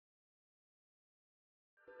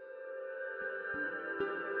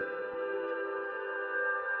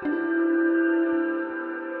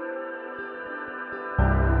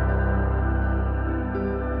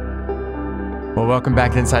Well, welcome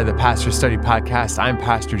back to Inside the Pastor Study Podcast. I'm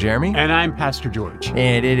Pastor Jeremy. And I'm Pastor George.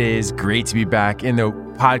 And it is great to be back in the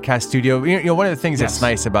podcast studio. You know, one of the things that's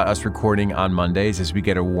nice about us recording on Mondays is we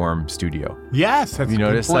get a warm studio. Yes, that's you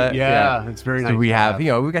notice that? Yeah, it's very nice. So we have,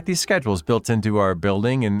 we got these schedules built into our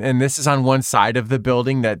building, and this is on one side of the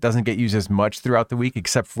building that doesn't get used as much throughout the week,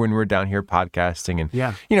 except for when we're down here podcasting and,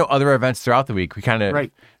 other events throughout the week. We kind of,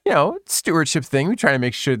 stewardship thing. We try to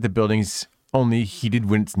make sure the building's only heated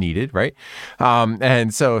when it's needed, right?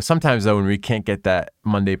 And so sometimes, though, when we can't get that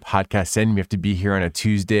Monday podcast in, we have to be here on a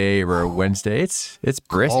Tuesday or a Wednesday. It's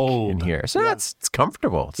brisk in here. So it's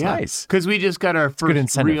comfortable. It's nice. Because we just got our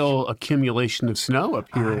first real accumulation of snow up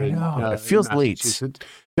here. It feels late. It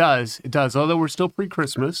does. Although we're still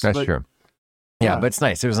pre-Christmas. That's true. Yeah, but it's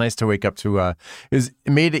nice. It was nice to wake up to, it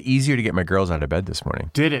made it easier to get my girls out of bed this morning.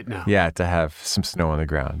 Did it now? Yeah, to have some snow on the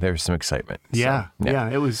ground. There was some excitement. Yeah.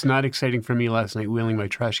 It was not exciting for me last night wheeling my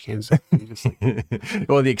trash cans.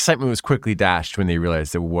 Well, the excitement was quickly dashed when they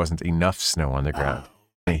realized there wasn't enough snow on the ground.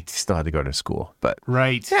 They still had to go to school, but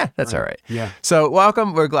that's all right. Yeah. So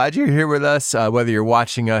welcome. We're glad you're here with us. Whether you're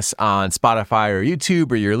watching us on Spotify or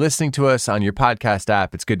YouTube, or you're listening to us on your podcast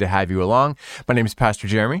app, it's good to have you along. My name is Pastor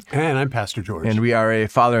Jeremy. And I'm Pastor George. And we are a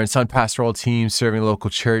father and son pastoral team serving a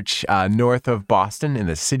local church north of Boston in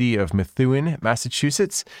the city of Methuen,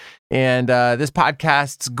 Massachusetts. And this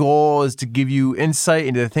podcast's goal is to give you insight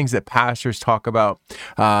into the things that pastors talk about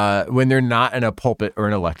when they're not in a pulpit or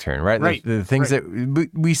in a lectern, right? Right. The things that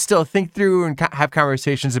we still think through and have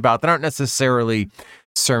conversations about that aren't necessarily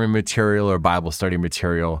sermon material or Bible study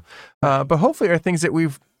material, but hopefully are things that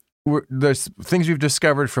there's things we've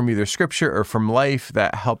discovered from either scripture or from life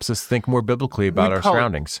that helps us think more biblically about our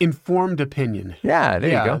surroundings. Informed opinion. Yeah,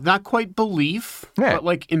 there you go. Not quite belief, but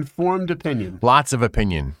like informed opinion. Lots of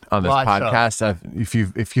opinion on this podcast.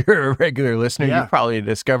 If you're a regular listener, you've probably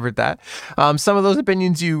discovered that. Some of those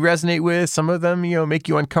opinions you resonate with, some of them make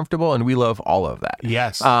you uncomfortable, and we love all of that.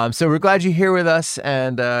 Yes. So we're glad you're here with us.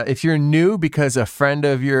 And if you're new because a friend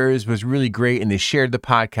of yours was really great and they shared the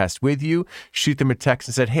podcast with you, shoot them a text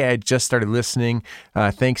and said, "Hey, I just started listening.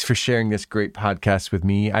 Thanks for sharing this great podcast with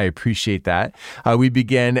me. I appreciate that." We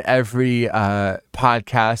begin every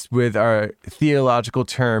podcast with our theological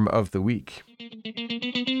term of the week.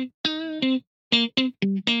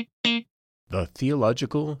 The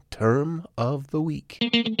theological term of the week.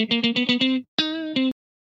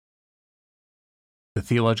 The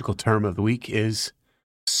theological term of the week is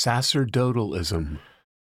sacerdotalism.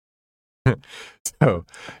 So,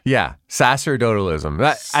 sacerdotalism.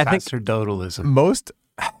 I think sacerdotalism.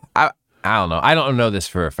 I don't know. I don't know this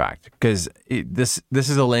for a fact because this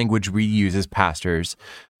is a language we use as pastors.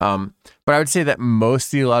 But I would say that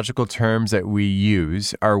most theological terms that we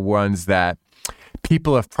use are ones that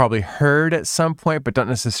people have probably heard at some point, but don't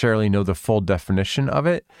necessarily know the full definition of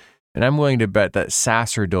it. And I'm willing to bet that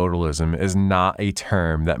sacerdotalism is not a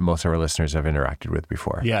term that most of our listeners have interacted with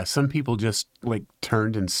before. Yeah, some people just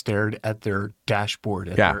turned and stared at their dashboard,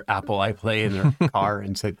 at their Apple iPlay in their car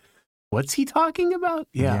and said, "What's he talking about?"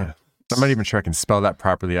 Yeah. I'm not even sure I can spell that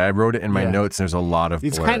properly. I wrote it in my notes, and there's a lot of blur.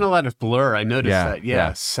 It's kind of a lot of blur. I noticed that.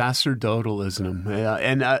 Yeah, sacerdotalism. Yeah,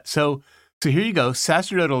 and so here you go,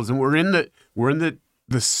 sacerdotalism. We're in the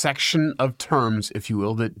section of terms, if you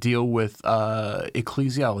will, that deal with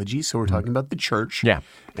ecclesiology. So we're talking about the church. Yeah.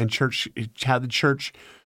 And how the church.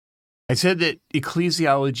 I said that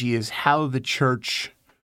ecclesiology is how the church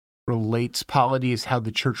relates. Polity is how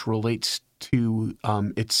the church relates to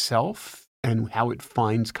itself and how it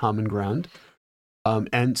finds common ground.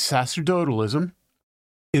 And sacerdotalism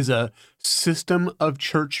is a system of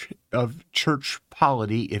church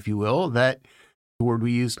polity, if you will, that the word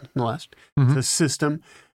we used last. It's a system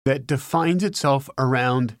that defines itself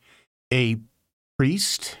around a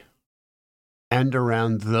priest and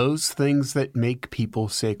around those things that make people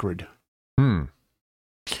sacred. Okay,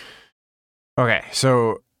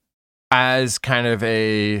 so as kind of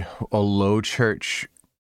a low church,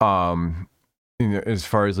 as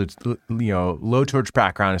far as low church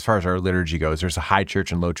background, as far as our liturgy goes, there's a high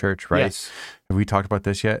church and low church, right? Yes. Have we talked about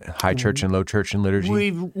this yet? High church and low church in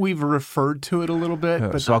liturgy? We've referred to it a little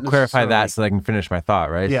bit. But so I'll clarify that so that I can finish my thought,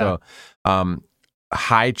 right? Yeah. So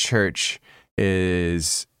high church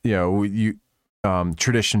is,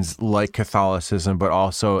 traditions like Catholicism, but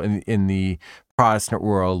also in the Protestant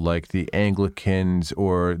world, like the Anglicans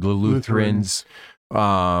or the Lutherans,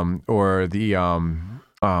 or the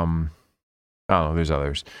I don't know, there's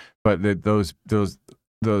others, but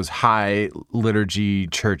those high liturgy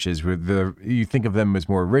churches where you think of them as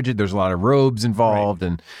more rigid. There's a lot of robes involved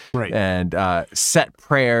and set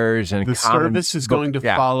prayers, and the service is going to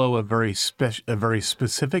follow a very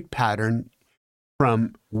specific pattern.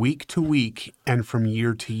 from week to week and from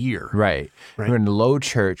year to year. Right. When low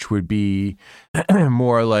church would be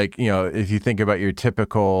more like, if you think about your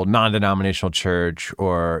typical non-denominational church,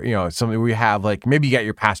 or, something we have, like maybe you got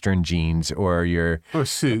your pastor in jeans or a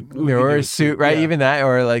suit. Or a suit, right? Yeah. Even that,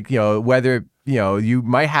 or like, whether you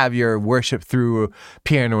might have your worship through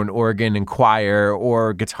piano and organ and choir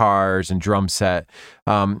or guitars and drum set,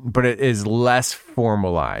 but it is less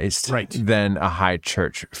formalized than a high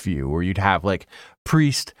church view, where you'd have like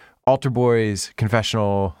priest, altar boys,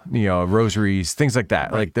 confessional, rosaries, things like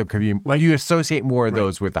that. Like there could be, you associate more of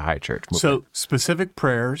those with the high church movement. So specific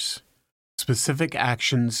prayers, specific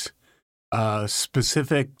actions,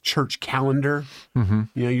 specific church calendar. Mm-hmm.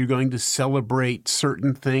 You're going to celebrate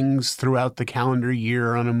certain things throughout the calendar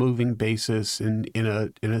year on a moving basis in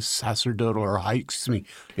a sacerdotal or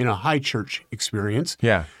in a high church experience.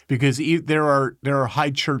 Yeah, because there are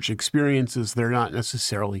high church experiences. They're not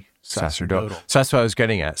necessarily sacerdotal. So that's what I was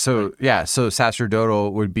getting at. So so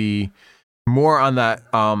sacerdotal would be more on that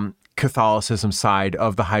Catholicism side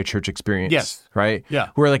of the high church experience. Yes. Right?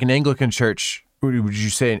 Yeah. Where like an Anglican church, would you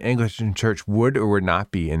say an Anglican church would or would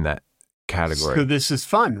not be in that category? So this is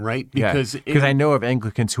fun, right? Because I know of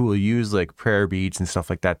Anglicans who will use like prayer beads and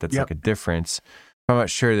stuff like that. That's like a difference. I'm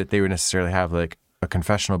not sure that they would necessarily have like a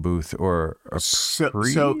confessional booth or a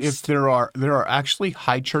priest. So if there are actually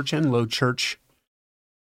high church and low church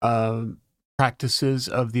practices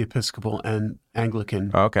of the Episcopal and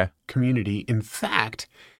Anglican community. In fact,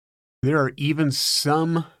 there are even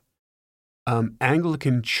some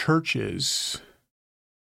Anglican churches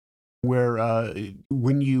where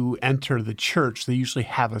when you enter the church, they usually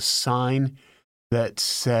have a sign that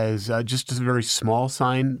says, just a very small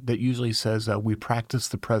sign that usually says, we practice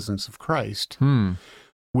the presence of Christ,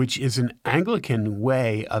 which is an Anglican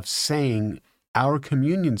way of saying our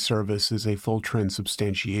communion service is a full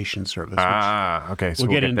transubstantiation service. Okay. So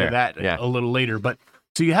we'll get into that a little later. But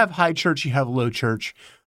so you have high church, you have low church.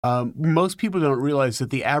 Most people don't realize that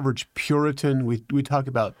the average Puritan, we talk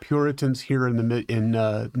about Puritans here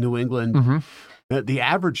in New England, that the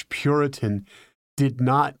average Puritan did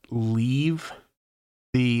not leave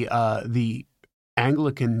the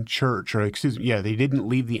Anglican church, or they didn't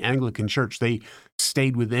leave the Anglican church. They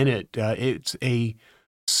stayed within it. It's a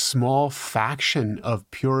small faction of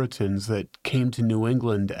Puritans that came to New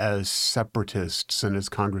England as separatists and as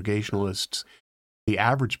Congregationalists. The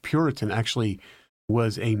average Puritan actually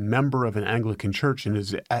was a member of an Anglican church, and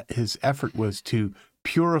his effort was to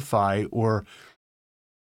purify or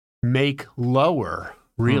make lower,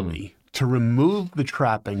 really, to remove the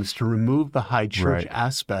trappings, to remove the high church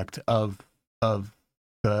aspect of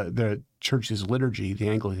the church's liturgy, the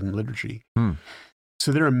Anglican liturgy.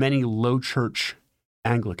 So there are many low church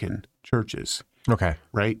Anglican churches. Okay.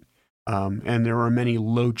 Right? And there are many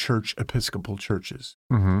low church Episcopal churches.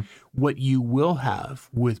 What you will have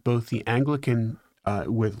with both the Anglican,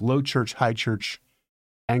 with low church, high church,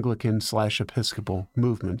 Anglican/Episcopal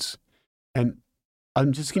movements, and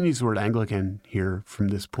I'm just going to use the word Anglican here from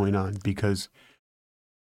this point on, because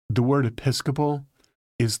the word Episcopal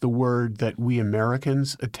is the word that we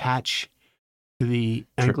Americans attach to the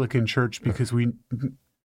Anglican Church, because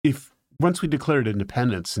once we declared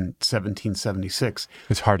independence in 1776,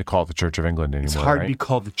 it's hard to call it the Church of England anymore. It's hard to be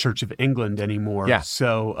called the Church of England anymore. Yeah.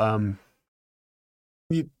 So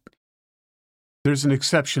there's an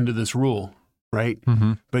exception to this rule, right?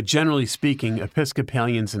 But generally speaking,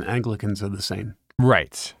 Episcopalians and Anglicans are the same.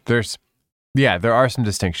 Right. There are some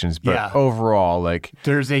distinctions, but overall, like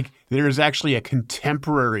there's actually a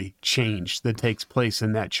contemporary change that takes place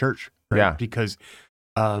in that church. Right? Yeah. Because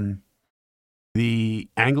the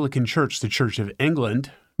Anglican Church, the Church of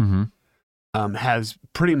England, has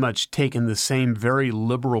pretty much taken the same very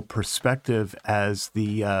liberal perspective as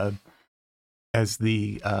the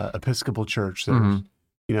Episcopal Church. There's,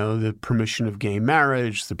 the permission of gay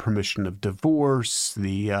marriage, the permission of divorce,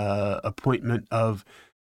 the appointment of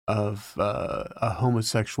a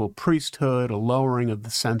homosexual priesthood, a lowering of the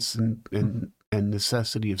sense and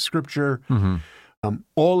necessity of Scripture.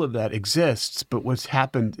 All of that exists, but what's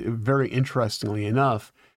happened, very interestingly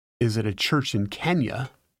enough, is that a church in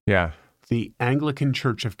Kenya, the Anglican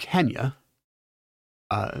Church of Kenya,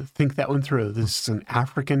 think that one through. This is an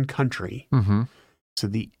African country. So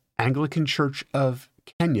the Anglican Church of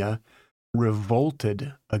Kenya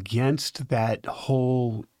revolted against that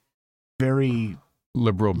whole very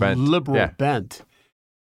liberal bent.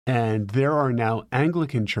 And there are now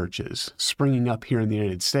Anglican churches springing up here in the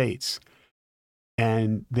United States,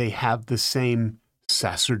 and they have the same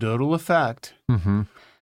sacerdotal effect. And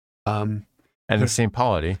the same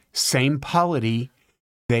polity. Same polity.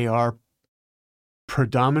 They are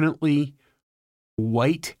predominantly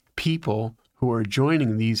white people who are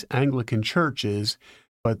joining these Anglican churches.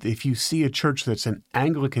 But if you see a church that's an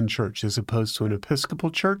Anglican church as opposed to an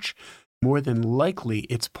Episcopal church, more than likely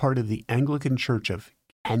it's part of the Anglican Church of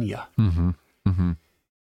Kenya.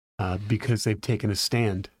 Because they've taken a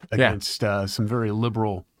stand against some very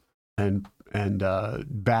liberal and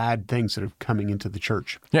bad things that are coming into the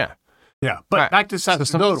church. Yeah. Yeah, but back to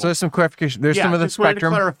sacerdotal. So some clarification. There's some of the just wanted to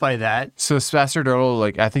spectrum. clarify that. So sacerdotal,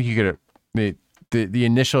 like I think you could, the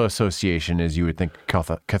initial association is you would think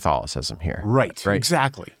Catholicism here. Right.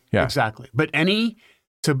 Exactly. Yeah. Exactly. But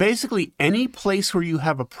so basically any place where you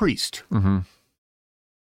have a priest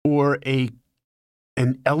or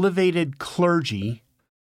an elevated clergy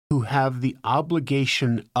who have the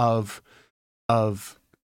obligation of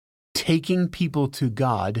taking people to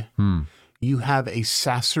God, you have a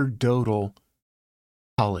sacerdotal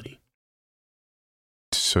polity.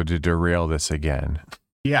 So to derail this again,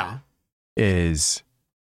 is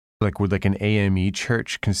would like an AME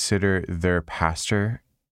church consider their pastor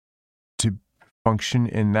to function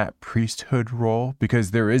in that priesthood role?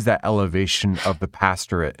 Because there is that elevation of the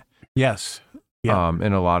pastorate. Yes. In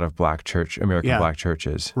a lot of American black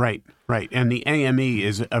churches. Right. And the AME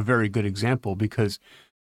is a very good example because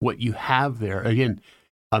what you have there, again,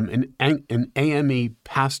 an AME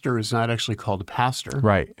pastor is not actually called a pastor.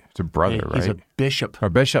 Right. It's a brother, right? He's a bishop. Or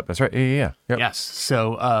bishop, that's right. Yeah. Yep. Yes.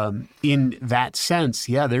 So in that sense,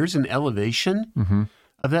 there's an elevation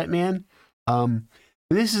of that man. And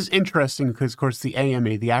this is interesting because, of course, the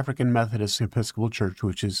AME, the African Methodist Episcopal Church,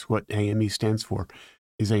 which is what AME stands for,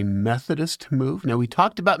 is a Methodist move. Now, we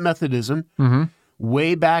talked about Methodism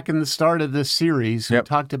way back in the start of this series. We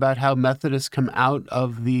talked about how Methodists come out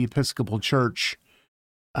of the Episcopal Church,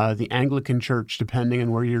 the Anglican Church, depending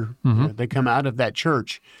on where they come out of that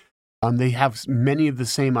church. They have many of the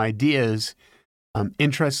same ideas.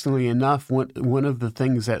 Interestingly enough, one of the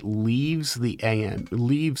things that leaves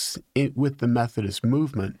it with the Methodist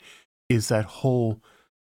movement is that whole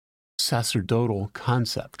sacerdotal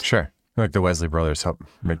concept. Sure. Like the Wesley brothers helped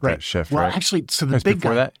make that shift, well, right? actually, so the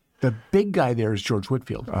big guy there is George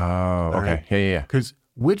Whitefield. Oh, okay. Right? Yeah. Because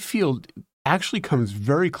Whitefield actually comes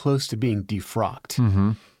very close to being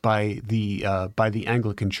defrocked by the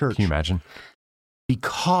Anglican Church. Can you imagine?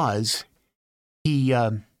 Because he,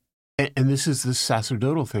 and this is the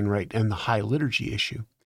sacerdotal thing, right? And the high liturgy issue.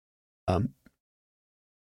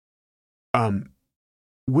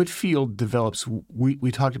 Whitefield develops.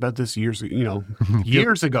 We talked about this years ago,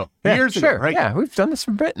 years ago, right? Yeah, we've done this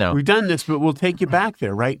for a bit now. We've done this, but we'll take you back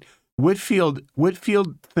there, right? Whitefield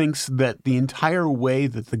thinks that the entire way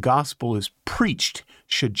that the gospel is preached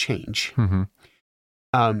should change,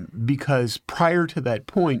 because prior to that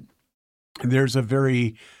point, there's a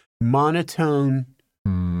very monotone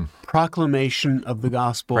proclamation of the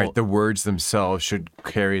gospel. Right, the words themselves should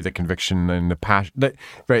carry the conviction and the passion.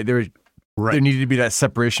 There needed to be that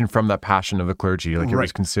separation from that passion of the clergy, like it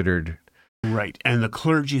was considered. Right, and the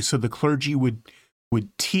clergy would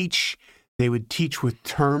teach. They would teach with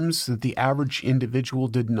terms that the average individual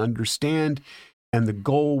didn't understand, and the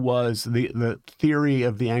goal was the theory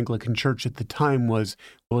of the Anglican Church at the time was,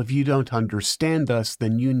 well, if you don't understand us,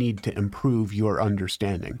 then you need to improve your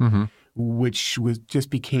understanding. Which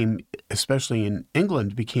became, especially in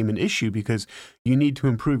England, became an issue because you need to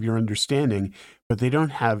improve your understanding, but they don't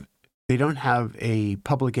have a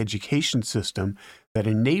public education system that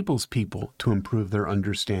enables people to improve their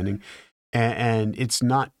understanding. And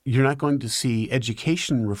you're not going to see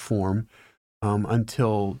education reform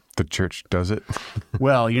until the church does it.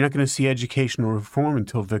 Well, you're not going to see educational reform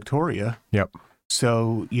until Victoria. Yep.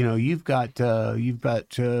 So, you've got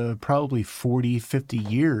probably 40, 50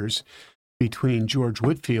 years between George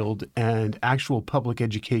Whitefield and actual public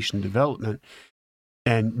education development.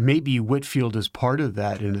 And maybe Whitefield is part of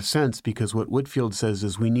that in a sense, because what Whitefield says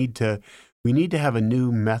is we need to have a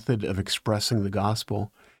new method of expressing the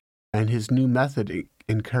gospel. And his new method,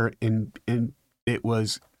 it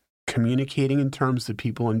was communicating in terms that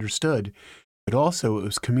people understood, but also it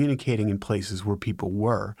was communicating in places where people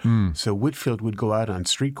were. So Whitefield would go out on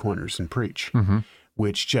street corners and preach,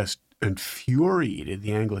 which just infuriated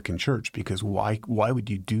the Anglican Church, because why would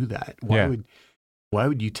you do that? Why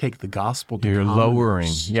would you take the gospel to You're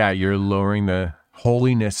lowering the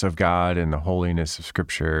holiness of God and the holiness of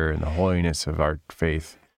Scripture and the holiness of our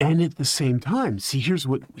faith. And at the same time, see, here's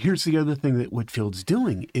the other thing that Whitefield's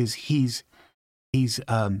doing is he's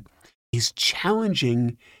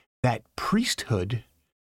challenging that priesthood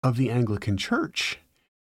of the Anglican Church.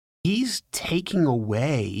 He's taking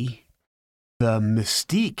away the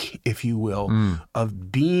mystique, if you will,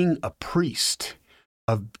 of being a priest,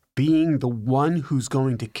 of being the one who's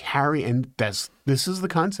going to carry, and this is the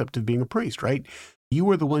concept of being a priest, right? You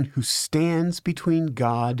are the one who stands between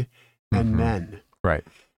God and men. Right.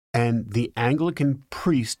 And the Anglican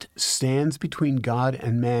priest stands between God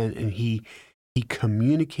and man, and he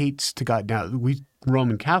communicates to God. Now, we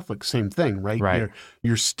Roman Catholics, same thing, right? Right.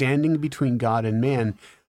 You're standing between God and man.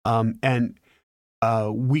 And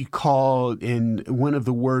we call in one of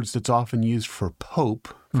the words that's often used for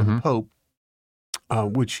Pope, the Pope,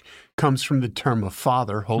 which comes from the term of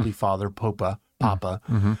Father, Holy Father, Papa.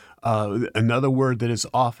 Another word that is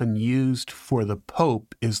often used for the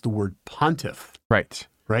Pope is the word pontiff. Right.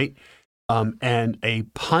 Right? And a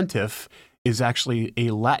pontiff is actually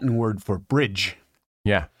a Latin word for bridge.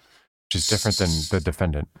 Yeah. Which is different than the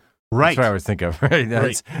defendant. Right. That's what I was thinking of. Right.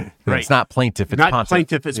 It's not plaintiff, it's not pontiff.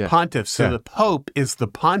 Plaintiff, it's pontiff. So the Pope is the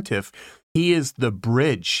pontiff. He is the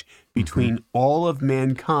bridge between all of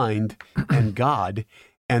mankind and God.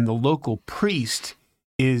 And the local priest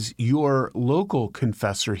is your local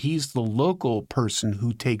confessor. He's the local person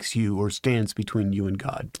who takes you or stands between you and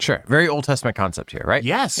God. Sure. Very Old Testament concept here, right?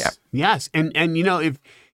 Yes. Yeah. Yes. And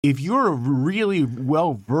if you're really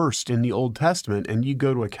well versed in the Old Testament and you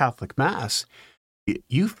go to a Catholic Mass,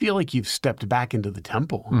 you feel like you've stepped back into the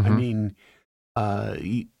temple. I mean,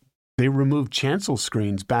 they removed chancel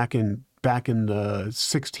screens back in the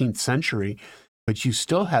 16th century, but you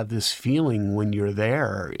still have this feeling when you're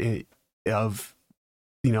there of,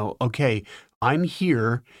 okay, I'm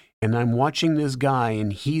here and I'm watching this guy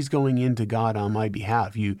and he's going into God on my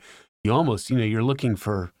behalf. You almost, you're looking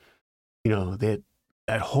for,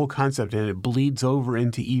 that whole concept, and it bleeds over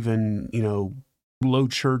into even, low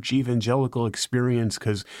church evangelical experience,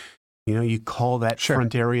 because, you call that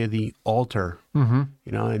front area the altar, and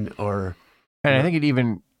I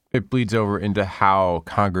think it bleeds over into how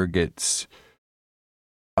congregates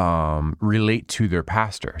relate to their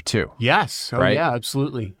pastor too. Yes. Oh, right? Yeah,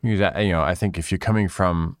 absolutely. I think if you're coming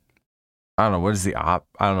from, I don't know, I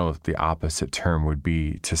don't know if the opposite term would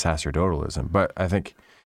be to sacerdotalism, but I think,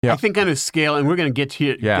 I think on a scale, and we're going to get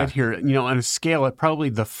here, on a scale, probably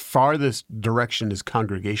the farthest direction is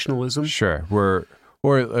congregationalism. Sure. Or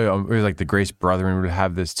like the Grace Brethren would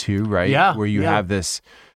have this too, right? Yeah. Where you have this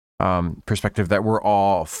perspective that we're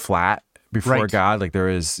all flat before God. Like there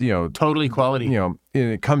is, total equality.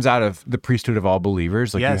 It comes out of the priesthood of all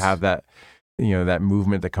believers. Like you have that, that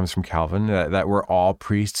movement that comes from Calvin, that we're all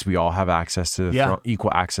priests. We all have access to the throne,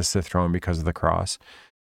 equal access to the throne because of the cross.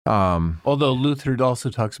 Although Luther also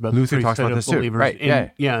talks about this too, right?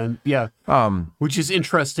 Yeah. Which is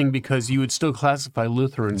interesting because you would still classify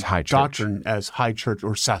Lutheran doctrine as high church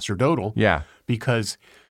or sacerdotal. Yeah, because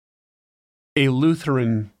a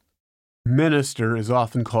Lutheran minister is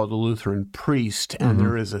often called a Lutheran priest, and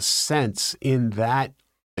there is a sense in that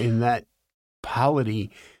polity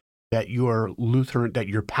that your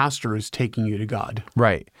pastor is taking you to God.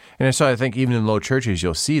 Right, and so I think even in low churches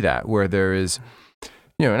you'll see that where there is.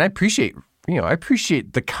 And I appreciate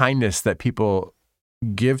the kindness that people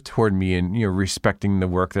give toward me and, respecting the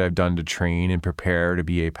work that I've done to train and prepare to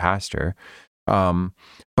be a pastor. But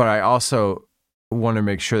I also want to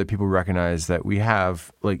make sure that people recognize that we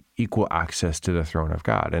have like equal access to the throne of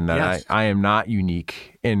God, and that I am not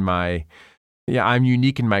unique in I'm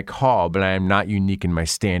unique in my call, but I am not unique in my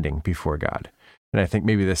standing before God. And I think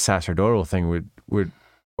maybe the sacerdotal thing would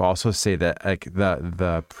also say that like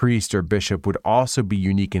the priest or bishop would also be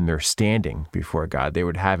unique in their standing before God. They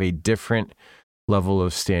would have a different level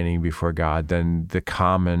of standing before God than the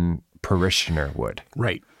common parishioner would.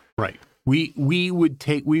 Right. We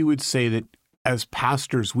would say that as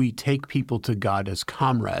pastors, we take people to God as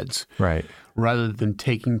comrades, right, rather than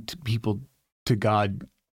taking people to God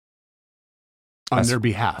on their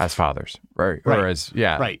behalf as fathers, right? Or as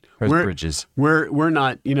bridges. We're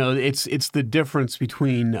not. It's the difference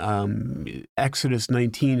between Exodus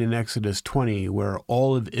 19 and Exodus 20, where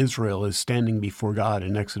all of Israel is standing before God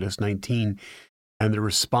in Exodus 19, and the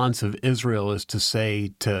response of Israel is to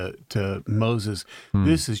say to Moses,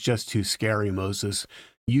 "This is just too scary, Moses.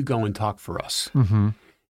 You go and talk for us,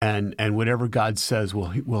 and whatever God says,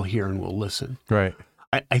 we'll hear and we'll listen." Right.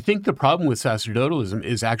 I think the problem with sacerdotalism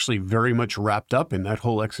is actually very much wrapped up in that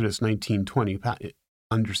whole Exodus 19:20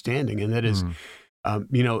 understanding, and that is,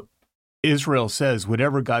 Israel says,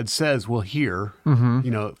 whatever God says, we'll hear,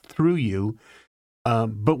 through you.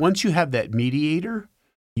 But once you have that mediator,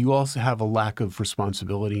 you also have a lack of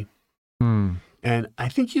responsibility. And I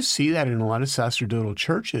think you see that in a lot of sacerdotal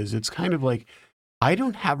churches. It's kind of like, I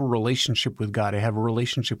don't have a relationship with God. I have a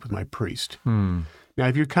relationship with my priest. Now,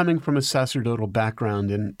 if you're coming from a sacerdotal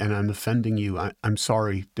background and I'm offending you, I'm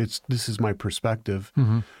sorry. This is my perspective.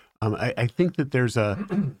 I think that there's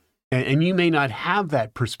And you may not have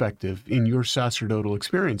that perspective in your sacerdotal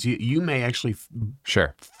experience. You may actually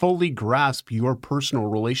fully grasp your personal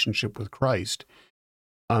relationship with Christ,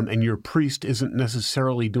 and your priest isn't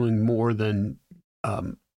necessarily doing more than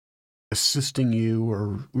assisting you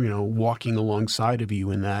or walking alongside of you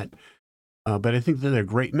in that. But I think that a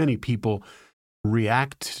great many people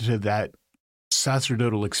react to that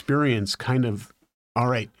sacerdotal experience kind of, all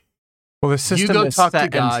right, well, the system you go is talk set to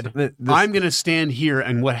God. I'm going to stand here,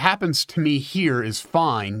 and what happens to me here is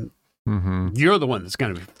fine. Mm-hmm. You're the one that's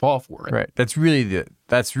going to fall for it. Right. That's really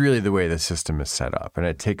the way the system is set up, and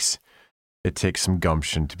it takes some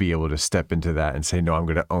gumption to be able to step into that and say, no, I'm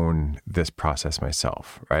going to own this process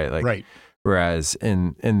myself. Right. Right. Whereas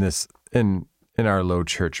in our low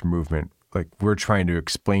church movement, like we're trying to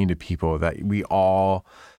explain to people that we all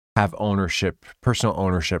have personal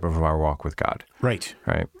ownership of our walk with God. Right.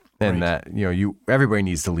 Right. And that, everybody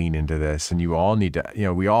needs to lean into this, and you all need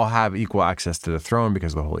to, we all have equal access to the throne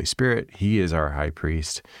because of the Holy Spirit. He is our high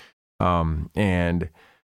priest. So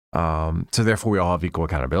therefore we all have equal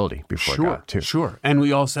accountability before God too. Sure. And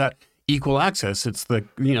we also have equal access. It's the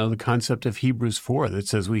concept of Hebrews 4 that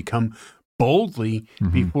says we come boldly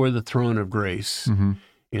before the throne of grace. Mm-hmm.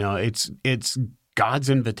 It's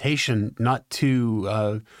God's invitation not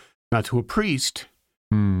to a priest,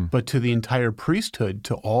 but to the entire priesthood,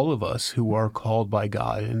 to all of us who are called by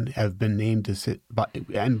God and have been named to sit by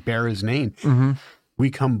and bear His name. Mm-hmm. We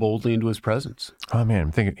come boldly into His presence. Oh man,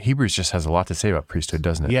 I'm thinking Hebrews just has a lot to say about priesthood,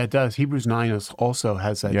 doesn't it? Yeah, it does. Hebrews 9 also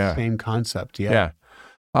has that same concept. Yeah.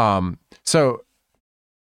 So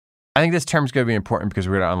I think this term is going to be important because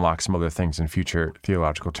we're going to unlock some other things in future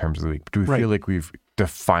theological terms of the week. Do we feel like we've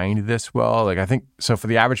defined this well? Like I think so. For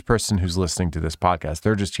the average person who's listening to this podcast,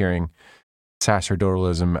 they're just hearing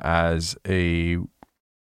sacerdotalism as a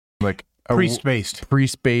priest-based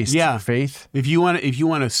faith. If you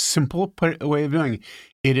want a simple way of doing it,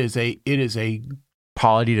 it is a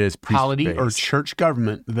polity that is polity or church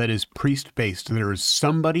government that is priest-based. There is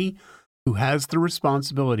somebody who has the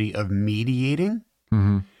responsibility of mediating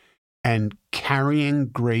and carrying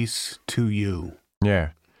grace to you. Yeah,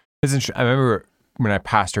 I remember when I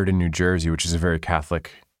pastored in New Jersey, which is a very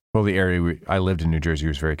Catholic. Well, the area I lived in, New Jersey,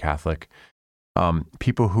 was very Catholic.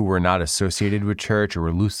 People who were not associated with church or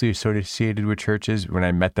were loosely associated with churches, when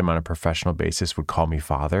I met them on a professional basis, would call me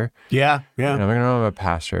father. Yeah. And I'm like, no, I'm a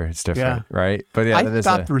pastor. It's different, right? But I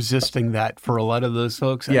stopped resisting that for a lot of those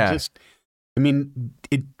folks. It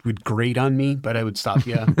would grate on me, but I would stop.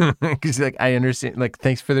 Yeah, because I understand.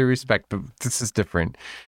 Thanks for the respect, but this is different.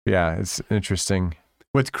 Yeah, it's interesting.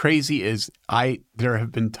 What's crazy is there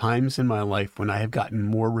have been times in my life when I have gotten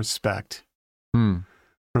more respect from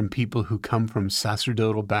people who come from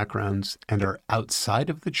sacerdotal backgrounds and are outside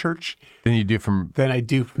of the church than I do from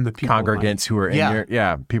the people congregants who are in your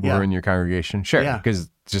who are in your congregation. Sure, because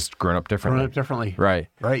just grown up differently. Right.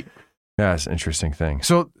 Yeah, it's an interesting thing.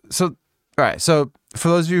 So all right. So for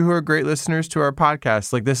those of you who are great listeners to our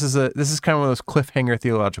podcast, this is kind of one of those cliffhanger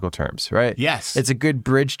theological terms, right? Yes. It's a good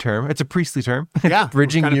bridge term. It's a priestly term. Yeah.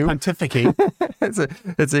 Bridging kind you. Of pontificate.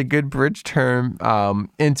 It's a good bridge term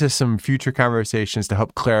into some future conversations to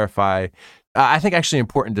help clarify, I think, actually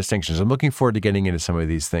important distinctions. I'm looking forward to getting into some of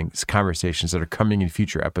these conversations that are coming in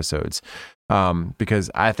future episodes, because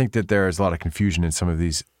I think that there is a lot of confusion in some of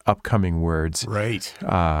these upcoming words, right?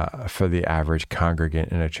 For the average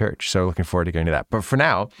congregant in a church. So looking forward to getting to that. But for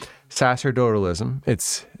now, sacerdotalism,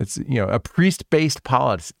 it's a priest-based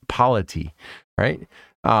polity, right?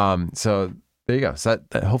 So there you go. So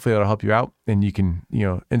that hopefully that'll help you out, and you can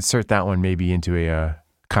insert that one maybe into a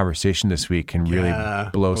conversation this week and really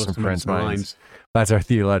blow some friends' minds. That's our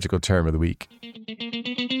theological term of the week.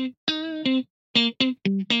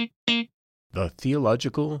 The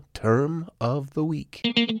theological term of the week.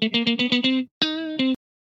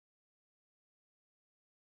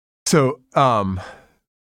 So,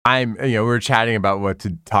 we're chatting about what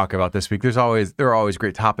to talk about this week. There are always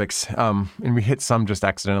great topics, and we hit some just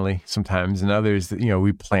accidentally sometimes, and others that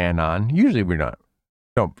we plan on. Usually, we don't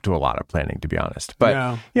do a lot of planning, to be honest.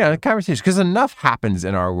 But the conversation, because enough happens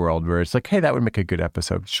in our world where it's like, hey, that would make a good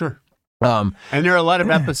episode. Sure. And there are a lot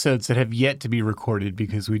of episodes that have yet to be recorded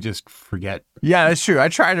because we just forget. Yeah, that's true. I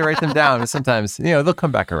try to write them down, but sometimes, they'll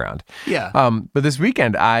come back around. Yeah. But this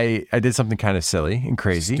weekend, I did something kind of silly and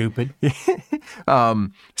crazy. Stupid.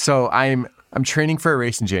 So I'm training for a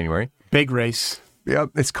race in January. Big race.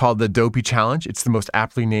 Yep. It's called the Dopey Challenge. It's the most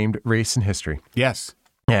aptly named race in history. Yes.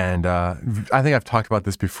 And I think I've talked about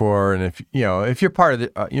this before. And if you're part of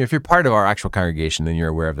if you're part of our actual congregation, then you're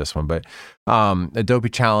aware of this one. But a Dopey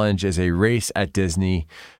Challenge is a race at Disney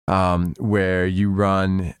where you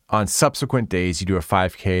run on subsequent days. You do a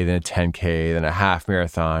 5K, then a 10K, then a half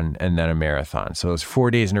marathon, and then a marathon. So it's 4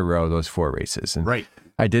 days in a row, those 4 races. And right.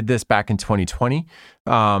 I did this back in 2020,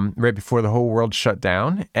 right before the whole world shut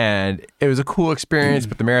down, and it was a cool experience.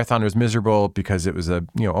 But the marathon was miserable because it was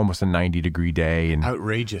almost a 90-degree day and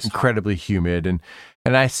outrageous, incredibly humid, and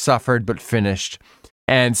I suffered but finished.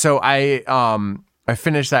 And so I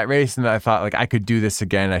finished that race, and I thought like I could do this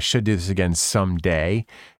again. I should do this again someday.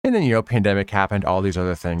 And then pandemic happened, all these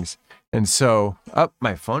other things, and so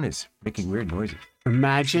my phone is making weird noises.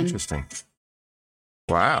 Imagine. Interesting.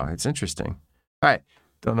 Wow, it's interesting. All right.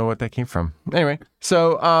 Don't know what that came from. Anyway,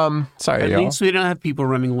 so sorry, At least we don't have people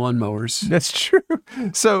running lawnmowers. That's true.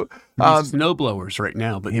 So snow blowers right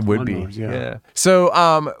now, but it would be. Yeah. So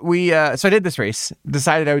so I did this race.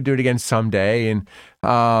 Decided I would do it again someday, and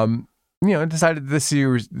decided this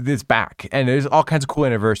year it's back. And there's all kinds of cool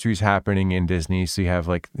anniversaries happening in Disney. So you have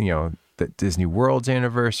the Disney World's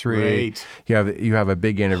anniversary. Right. You have a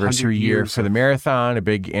big anniversary year for the marathon, a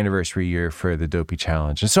big anniversary year for the Dopey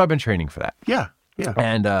Challenge, and so I've been training for that. Yeah. Yeah.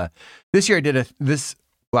 And this year this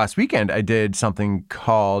last weekend, I did something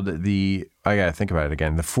called I got to think about it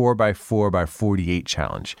again, the 4x4x48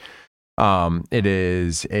 challenge. It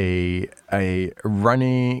is a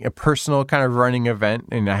personal kind of running event.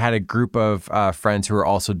 And I had a group of friends who are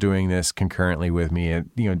also doing this concurrently with me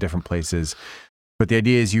at, different places. But the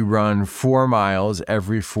idea is you run 4 miles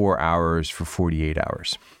every 4 hours for 48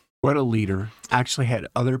 hours. What a leader. Actually had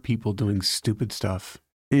other people doing stupid stuff.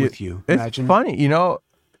 With you. Imagine. It's funny,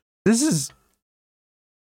 this is,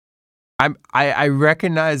 I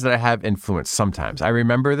recognize that I have influence sometimes. I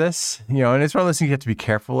remember this, and it's one of those things you have to be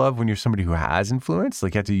careful of when you're somebody who has influence.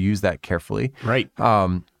 Like you have to use that carefully. Right.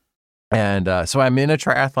 And so I'm in a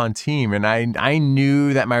triathlon team, and I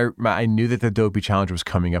knew that I knew that the Dopey Challenge was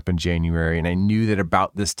coming up in January, and I knew that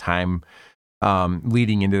about this time,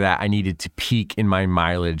 leading into that, I needed to peak in my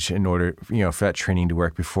mileage in order, for that training to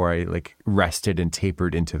work before I rested and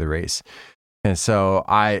tapered into the race. And so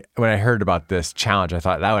when I heard about this challenge, I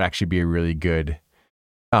thought that would actually be a really good,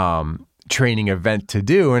 training event to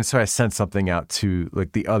do. And so I sent something out to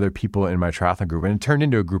the other people in my triathlon group, and it turned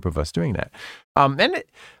into a group of us doing that.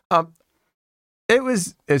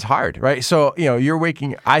 It's hard, right? So, you're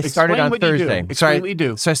waking, I started on Thursday. Explain what you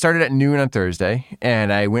do. So I started at noon on Thursday,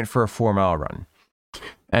 and I went for a 4-mile run.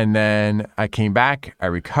 And then I came back, I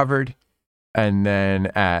recovered. And then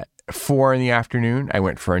at 4 in the afternoon, I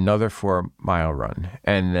went for another 4-mile run.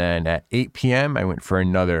 And then at 8 p.m., I went for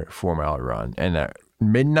another 4-mile run. And at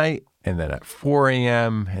midnight, and then at 4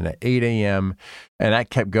 a.m., and at 8 a.m. And that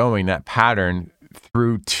kept going, that pattern,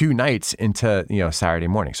 through 2 nights into Saturday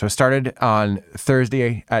morning. So I started on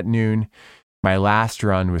Thursday at noon. My last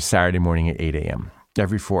run was Saturday morning at 8 a.m.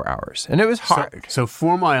 every 4 hours, and it was hard. So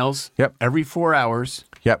 4 miles. Yep. Every 4 hours.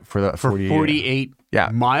 Yep. For 48. Yeah.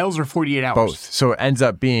 Miles or 48 hours. Both. So it ends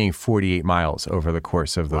up being 48 miles over the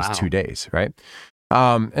course of those 2 days, right?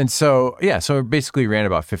 And so so basically ran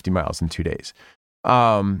about 50 miles in 2 days,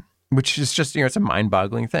 which is just it's a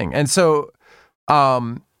mind-boggling thing. And so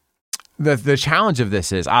The challenge of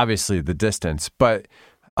this is obviously the distance, but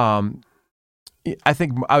I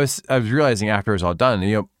think I was realizing after it was all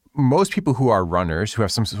done, most people who are runners who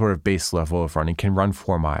have some sort of base level of running can run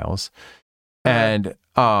 4 miles, and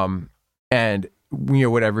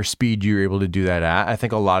whatever speed you're able to do that at. I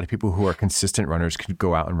think a lot of people who are consistent runners could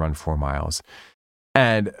go out and run 4 miles.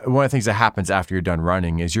 And one of the things that happens after you're done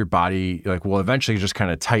running is your body will eventually just kind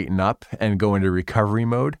of tighten up and go into recovery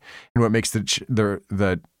mode. And what makes this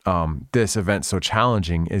event so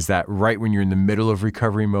challenging is that right when you're in the middle of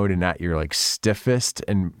recovery mode and at your stiffest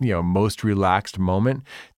and most relaxed moment,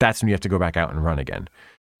 that's when you have to go back out and run again.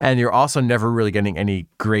 And you're also never really getting any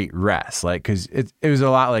great rest, because it was a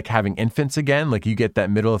lot like having infants again. You get that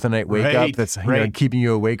middle of the night wake up that's keeping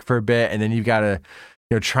you awake for a bit, and then you've got to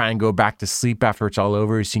try and go back to sleep after it's all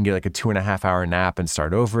over, so you can get a 2.5 hour nap and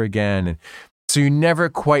start over again. And so you never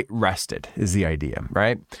quite rested is the idea,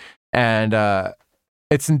 right? And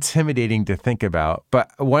it's intimidating to think about.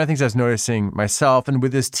 But one of the things I was noticing myself, and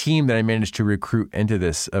with this team that I managed to recruit into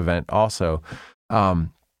this event also,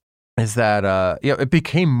 is that it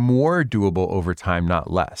became more doable over time,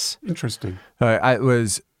 not less. Interesting.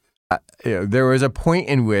 There was a point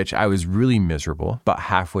in which I was really miserable, about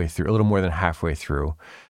halfway through, a little more than halfway through.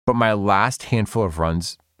 But my last handful of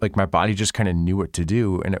runs, my body just kind of knew what to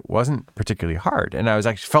do, and it wasn't particularly hard. And I was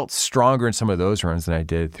felt stronger in some of those runs than I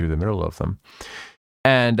did through the middle of them.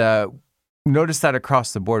 And noticed that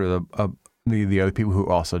across the board with the other people who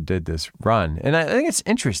also did this run. And I think it's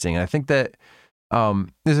interesting. I think that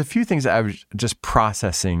there's a few things that I was just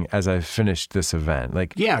processing as I finished this event.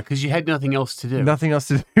 Like, yeah, because you had nothing else to do. Nothing else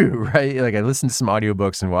to do, right? Like I listened to some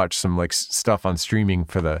audiobooks and watched some like stuff on streaming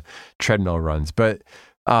for the treadmill runs. But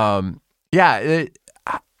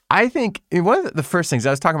I think one of the first things, I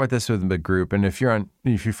was talking about this with the group, and if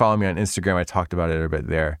you follow me on Instagram, I talked about it a bit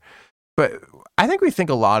there. But I think we think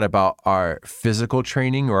a lot about our physical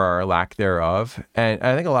training or our lack thereof, and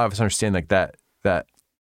I think a lot of us understand like that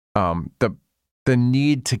the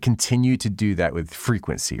need to continue to do that with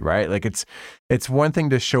frequency, right? Like it's one thing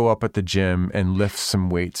to show up at the gym and lift some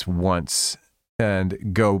weights once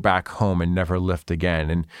and go back home and never lift again.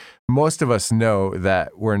 And most of us know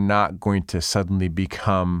that we're not going to suddenly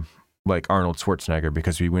become like Arnold Schwarzenegger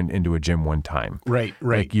because we went into a gym one time. Right.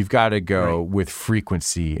 Like you've got to go with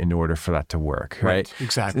frequency in order for that to work, right?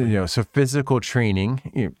 Exactly. So physical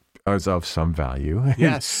training is of some value.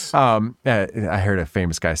 Yes. I heard a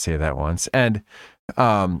famous guy say that once, and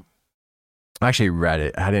I actually read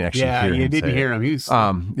it. I didn't actually hear him. Yeah, you didn't hear him. He was,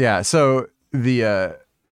 So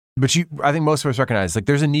but I think most of us recognize like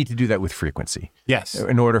there's a need to do that with frequency. Yes.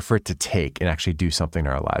 In order for it to take and actually do something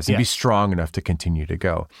in our lives and be strong enough to continue to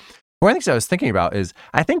go. One of the things I was thinking about is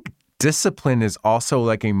I think discipline is also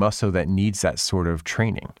like a muscle that needs that sort of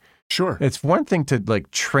training. Sure. It's one thing to like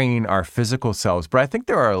train our physical selves, but I think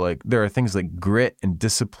there are things like grit and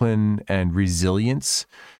discipline and resilience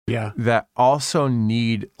that also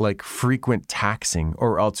need like frequent taxing,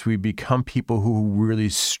 or else we become people who really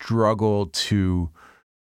struggle to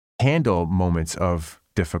handle moments of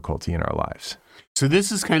difficulty in our lives. So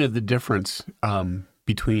this is kind of the difference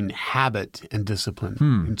between habit and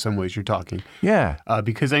discipline in some ways you're talking. Yeah.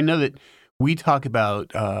 Because I know that we talk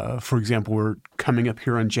about, for example, we're coming up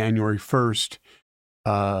here on January 1st,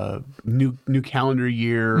 new calendar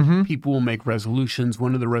year. Mm-hmm. People will make resolutions.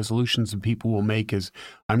 One of the resolutions that people will make is,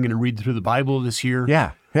 I'm going to read through the Bible this year.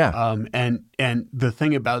 Yeah. And the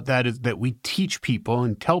thing about that is that we teach people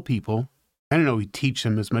and tell people, I don't know, we teach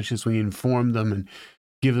them as much as we inform them and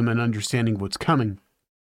give them an understanding of what's coming,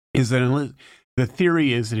 is that the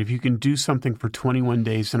theory is that if you can do something for 21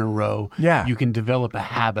 days in a row, you can develop a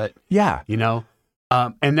habit. Yeah.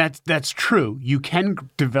 And that's true. You can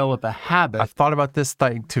develop a habit. I've thought about this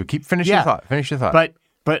thing too. Finish your thought. Finish your thought.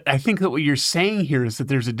 But I think that what you're saying here is that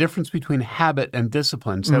there's a difference between habit and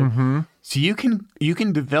discipline. So, so you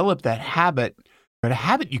can develop that habit, but a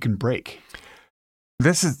habit you can break.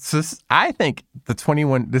 I think the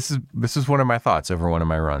 21. This is one of my thoughts over one of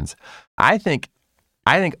my runs. I think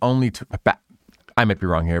only. I might be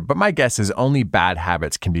wrong here, but my guess is only bad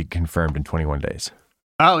habits can be confirmed in 21 days.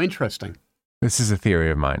 Oh, interesting. This is a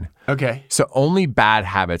theory of mine. Okay. So only bad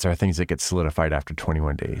habits are things that get solidified after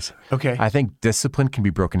 21 days. Okay. I think discipline can be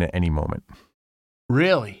broken at any moment.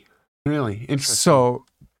 Really? Interesting. So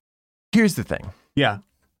here's the thing. Yeah.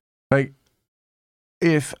 Like,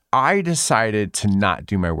 if I decided to not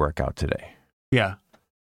do my workout today,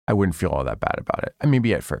 I wouldn't feel all that bad about it.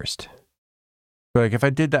 Maybe at first. But like if I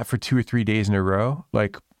did that for 2 or 3 days in a row,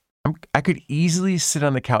 like I could easily sit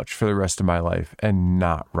on the couch for the rest of my life and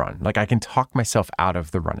not run. Like I can talk myself out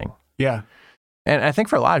of the running. Yeah. And I think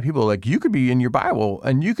for a lot of people, like you could be in your Bible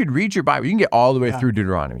and you could read your Bible. You can get all the way through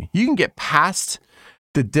Deuteronomy. You can get past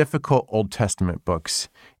the difficult Old Testament books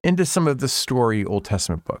into some of the story Old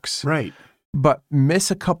Testament books. Right. But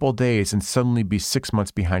miss a couple days and suddenly be 6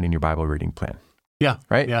 months behind in your Bible reading plan. Yeah.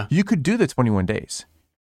 Right? Yeah. You could do the 21 days.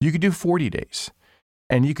 You could do 40 days.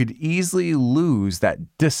 And you could easily lose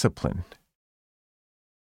that discipline.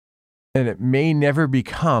 And it may never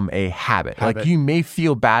become a habit. Like you may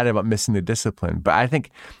feel bad about missing the discipline, but I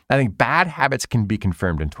think bad habits can be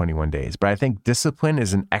confirmed in 21 days. But I think discipline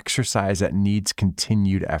is an exercise that needs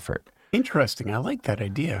continued effort. Interesting. I like that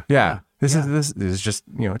idea. Yeah. This is just,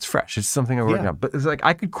 it's fresh. It's something I'm working on. But it's like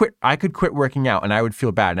I could quit working out and I would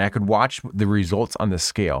feel bad and I could watch the results on the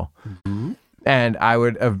scale. Mm-hmm. And I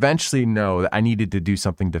would eventually know that I needed to do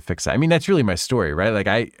something to fix that. That's really my story, right? Like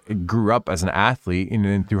I grew up as an athlete and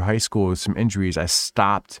then through high school with some injuries, I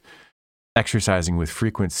stopped exercising with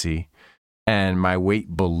frequency and my weight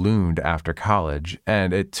ballooned after college.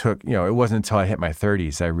 And it took, it wasn't until I hit my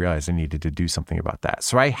 30s I realized I needed to do something about that.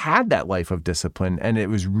 So I had that life of discipline and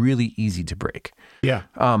it was really easy to break. Yeah.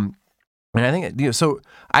 And I think,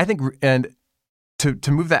 and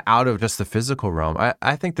to move that out of just the physical realm,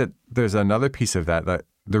 I think that there's another piece of that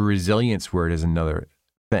the resilience word is another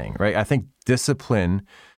thing, right? I think discipline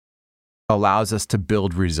allows us to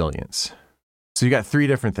build resilience. So you got 3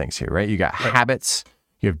 different things here, right? You got habits,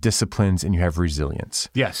 you have disciplines, and you have resilience.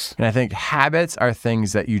 Yes. And I think habits are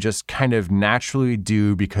things that you just kind of naturally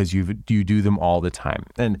do because you do them all the time.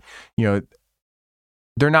 And,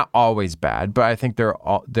 they're not always bad, but I think there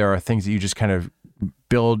are things that you just kind of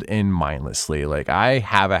build in mindlessly. Like I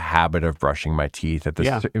have a habit of brushing my teeth at this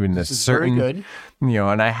certain, very good.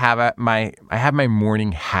 And I have my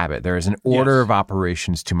morning habit. There is an order of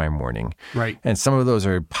operations to my morning. Right. And some of those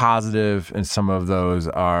are positive and some of those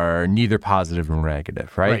are neither positive nor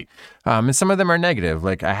negative. Right. And some of them are negative.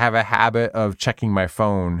 Like I have a habit of checking my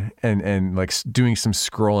phone and like doing some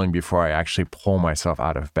scrolling before I actually pull myself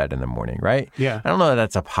out of bed in the morning. Right. Yeah. I don't know that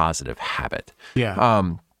that's a positive habit.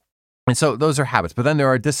 Yeah. And so those are habits. But then there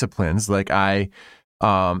are disciplines. Like I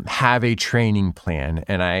have a training plan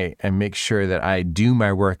and I make sure that I do my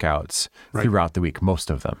workouts throughout the week, most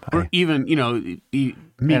of them. Or even,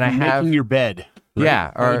 making your bed. Right?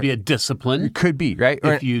 Yeah. That would be a discipline. It could be, right?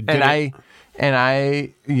 If you did And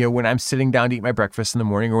I, when I'm sitting down to eat my breakfast in the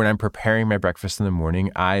morning or when I'm preparing my breakfast in the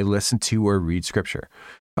morning, I listen to or read scripture.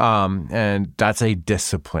 And that's a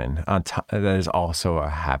discipline that is also a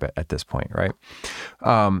habit at this point, right?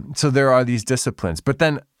 So there are these disciplines, but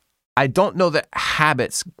then I don't know that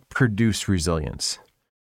habits produce resilience.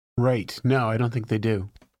 Right. No, I don't think they do.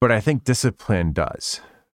 But I think discipline does.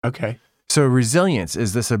 Okay. So resilience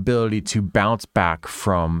is this ability to bounce back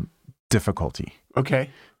from difficulty. Okay.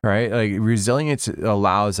 Right? Like resilience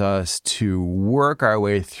allows us to work our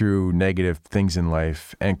way through negative things in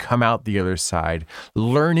life and come out the other side,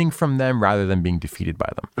 learning from them rather than being defeated by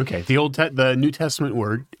them. Okay. The New Testament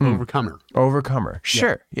word, overcomer. Overcomer.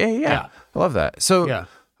 Sure. Yeah. I love that. So,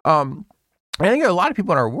 I think there are a lot of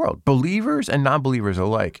people in our world, believers and non-believers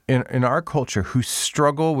alike, in our culture who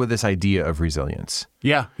struggle with this idea of resilience.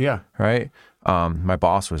 Yeah. Right? My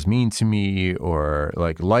boss was mean to me, or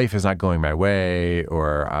like life is not going my way,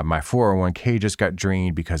 or my 401k just got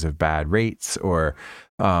drained because of bad rates, or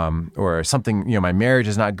something, my marriage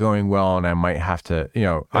is not going well and I might have to,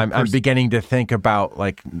 I'm beginning to think about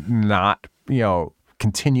like not,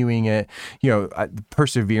 continuing it,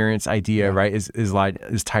 perseverance idea, right, is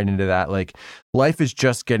tied into that. Like life is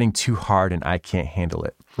just getting too hard and I can't handle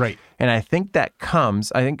it. Right. And I think that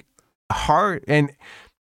comes, hard, and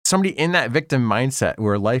somebody in that victim mindset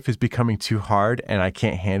where life is becoming too hard and I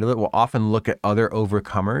can't handle it will often look at other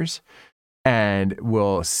overcomers and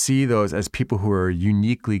will see those as people who are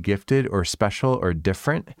uniquely gifted or special or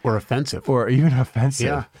different. Or offensive. Or even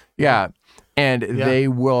offensive. Yeah. And they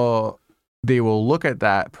will look at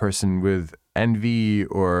that person with envy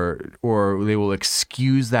or they will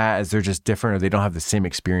excuse that as they're just different or they don't have the same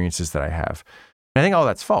experiences that I have. And I think all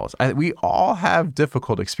that's false. We all have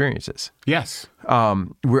difficult experiences. Yes.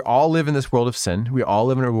 We all live in this world of sin. We all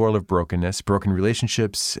live in a world of brokenness, broken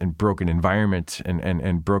relationships and broken environment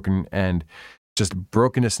and broken and just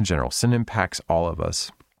brokenness in general. Sin impacts all of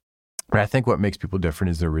us. And I think what makes people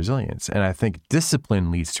different is their resilience. And I think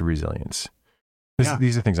discipline leads to resilience.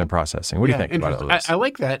 These are things I'm processing. What do you think about all this? I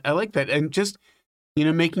like that. And just,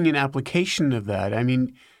 making an application of that. I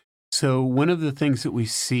mean, so one of the things that we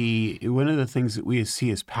see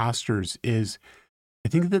as pastors is I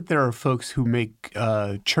think that there are folks who make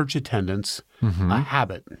church attendance a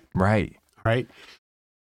habit. Right.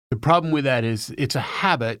 The problem with that is it's a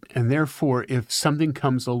habit, and therefore if something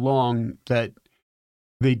comes along that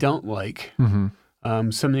they don't like,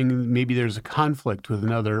 something, maybe there's a conflict with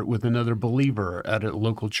another believer at a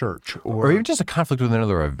local church, or even just a conflict with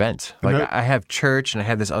another event. Like I have church and I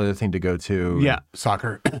have this other thing to go to. Yeah,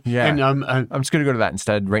 soccer. Yeah, and I'm just going to go to that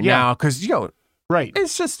instead now because right.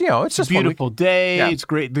 It's just it's just beautiful day. Yeah. It's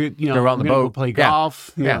great. Go out on the boat, go play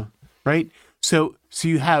golf. Yeah. Right. So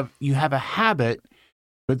you have a habit,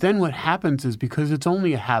 but then what happens is because it's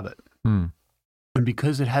only a habit, and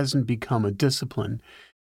because it hasn't become a discipline,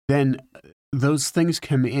 then those things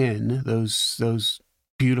come in, those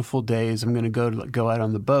beautiful days. I'm going to go out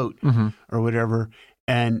on the boat or whatever,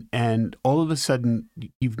 and all of a sudden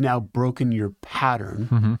you've now broken your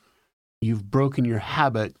pattern, you've broken your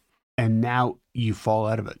habit, and now you fall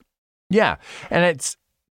out of it. Yeah,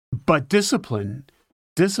 but discipline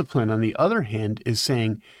on the other hand is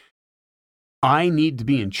saying, I need to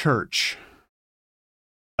be in church.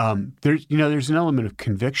 There's an element of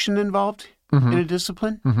conviction involved in a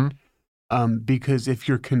discipline. Because if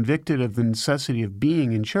you're convicted of the necessity of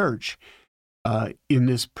being in church in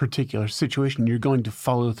this particular situation, you're going to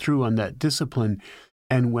follow through on that discipline.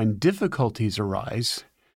 And when difficulties arise,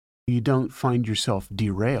 you don't find yourself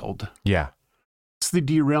derailed. Yeah. It's the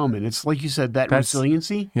derailment. It's like you said, that's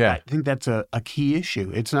resiliency. Yeah. I think that's a key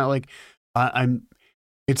issue. It's not like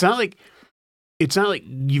it's not like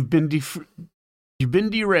you've been You've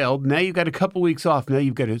been derailed. Now you've got a couple weeks off. Now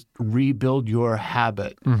you've got to rebuild your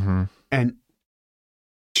habit. Mm-hmm. And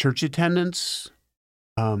church attendance,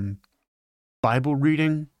 Bible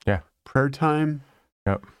reading, prayer time.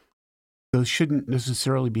 Yep. Those shouldn't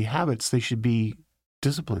necessarily be habits. They should be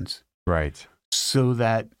disciplines. Right. So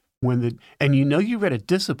that and you've got a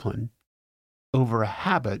discipline over a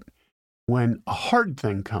habit when a hard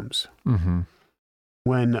thing comes. Mm-hmm.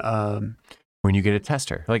 When you get a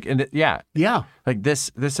tester, like, like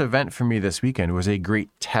this event for me this weekend was a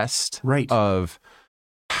great test of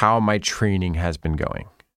how my training has been going.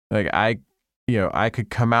 Like I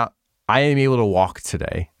could come out, I am able to walk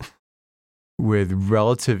today with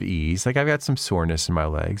relative ease. Like I've got some soreness in my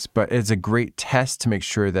legs, but it's a great test to make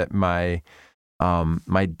sure that my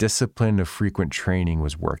discipline of frequent training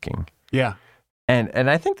was working. Yeah. And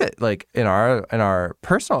I think that like in our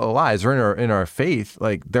personal lives or in our faith,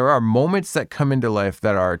 like there are moments that come into life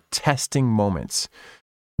that are testing moments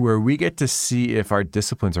where we get to see if our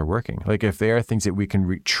disciplines are working. Like if they are things that we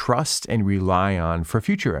can trust and rely on for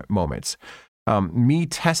future moments. Me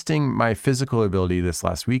testing my physical ability this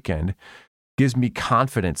last weekend gives me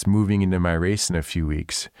confidence moving into my race in a few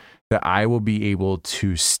weeks that I will be able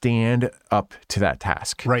to stand up to that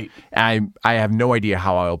task. Right. I have no idea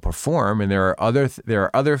how I'll perform, and there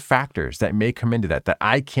are other factors that may come into that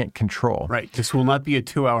I can't control. Right. This will not be a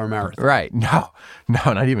 2-hour marathon. Right. No,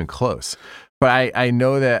 not even close. But I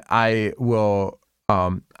know that I will,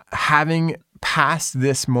 having passed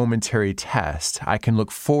this momentary test, I can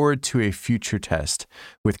look forward to a future test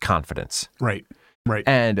with confidence. Right. Right.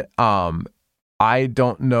 And I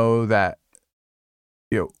don't know that,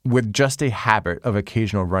 with just a habit of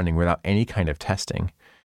occasional running without any kind of testing,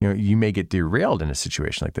 you may get derailed in a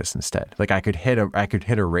situation like this instead. Like I could hit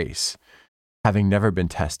a race having never been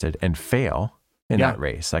tested and fail in that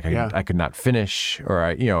race. Like I could not finish or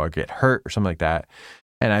or get hurt or something like that.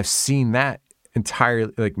 And I've seen that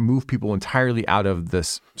entirely like move people entirely out of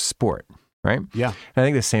this sport. Right? Yeah. And I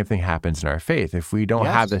think the same thing happens in our faith. If we don't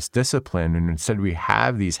have this discipline and instead we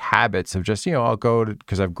have these habits of just, I'll go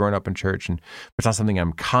because I've grown up in church and it's not something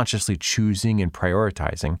I'm consciously choosing and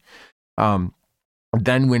prioritizing.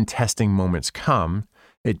 Then when testing moments come,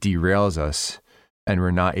 it derails us and we're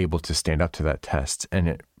not able to stand up to that test and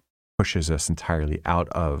it pushes us entirely out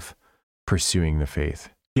of pursuing the faith.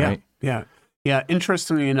 Yeah. Right? Yeah. Yeah.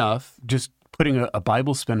 Interestingly enough, just putting a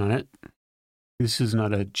Bible spin on it. This is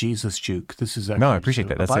not a Jesus juke. This is actually I appreciate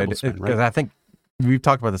that. That's because right? I think we've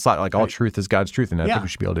talked about this a lot. Like all truth is God's truth, and I think we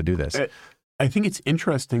should be able to do this. I think it's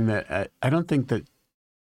interesting that I don't think that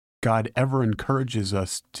God ever encourages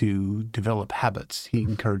us to develop habits. He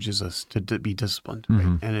encourages us to be disciplined, right?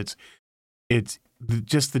 Mm-hmm. And it's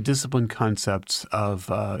just the discipline concepts of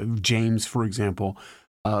James, for example,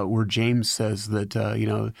 where James says that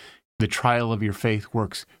the trial of your faith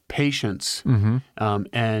works patience, and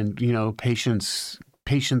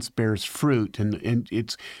patience bears fruit, and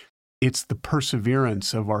it's the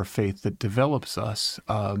perseverance of our faith that develops us.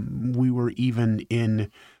 We were even in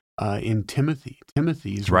Timothy.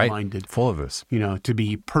 Timothy is reminded, full of this, to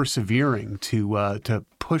be persevering, to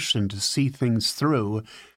push and to see things through,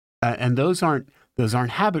 and those aren't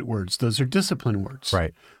habit words; those are discipline words.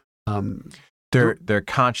 Right. They're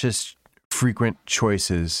conscious, frequent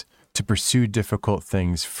choices to pursue difficult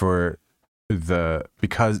things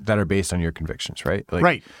because that are based on your convictions, right?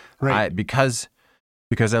 Like, right. Because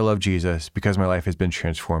I love Jesus, because my life has been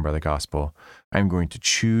transformed by the gospel, I'm going to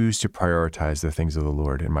choose to prioritize the things of the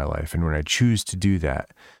Lord in my life. And when I choose to do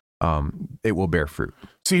that, it will bear fruit.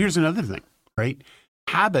 So here's another thing, right?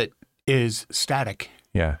 Habit is static.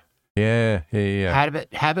 Yeah.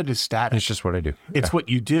 Habit is static. It's just what I do. It's what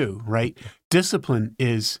you do, right? Discipline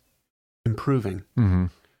is improving. Mm-hmm.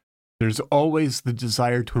 There's always the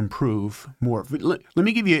desire to improve more. Let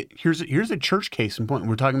me give you, here's a church case in point.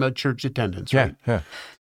 We're talking about church attendance, right? Yeah.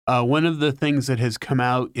 One of the things that has come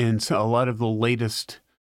out in a lot of the latest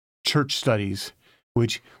church studies,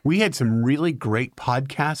 which we had some really great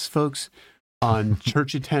podcasts, folks, on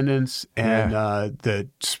church attendance and the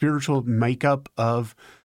spiritual makeup of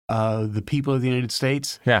the people of the United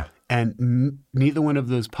States. Yeah. And neither one of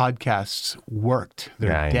those podcasts worked.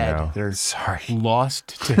 They're dead. They're lost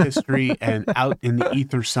to history and out in the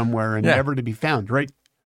ether somewhere and never to be found, right?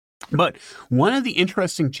 But one of the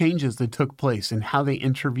interesting changes that took place in how they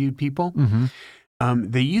interviewed people,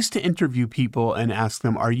 they used to interview people and ask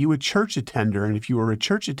them, are you a church attender? And if you were a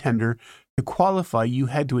church attender, to qualify, you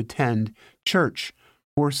had to attend church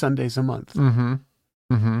 4 Sundays a month.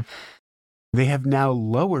 They have now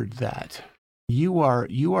lowered that. You are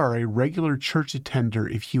a regular church attender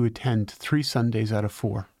if you attend 3 Sundays out of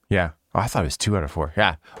 4. Yeah. Oh, I thought it was 2 out of 4.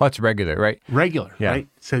 Yeah. Well, it's regular, right? Regular, yeah. Right?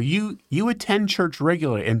 So you attend church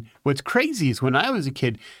regularly. And what's crazy is when I was a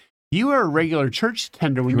kid, you were a regular church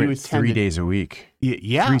attender when you attended 3 days a week.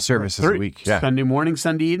 Yeah. 3 services a week. Yeah. Sunday morning,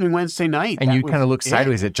 Sunday evening, Wednesday night. And you kind of look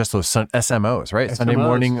sideways at just those SMOs, right? SMOs. Sunday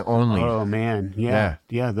morning only. Oh, man. Yeah.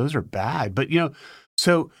 Those are bad. But,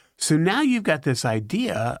 so now you've got this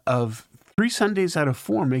idea of 3 Sundays out of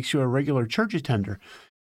 4 makes you a regular church attender.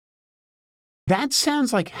 That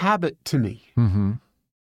sounds like habit to me. Mm-hmm.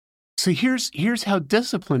 So here's how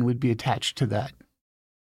discipline would be attached to that.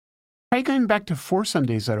 Try going back to 4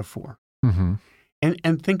 Sundays out of 4. Mm-hmm.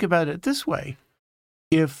 And think about it this way.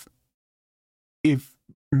 If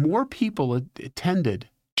more people attended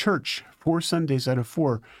church 4 Sundays out of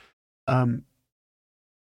 4,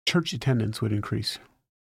 church attendance would increase.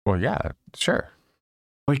 Well, yeah, sure.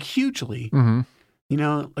 Like hugely. Mm-hmm.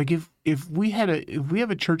 Like if we have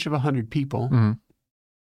a church of 100 people, mm-hmm.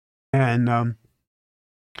 and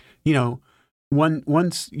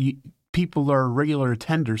once people are regular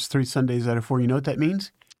attenders 3 Sundays out of 4, you know what that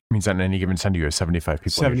means? It means on any given Sunday you have 75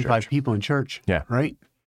 people. 75 people in church. Yeah. Right.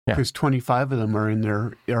 Yeah. Because 25 of them are in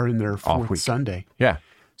their fourth Sunday. Yeah.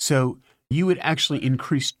 So you would actually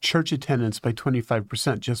increase church attendance by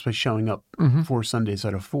 25% just by showing up 4 Sundays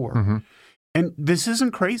out of 4. Mm-hmm. And this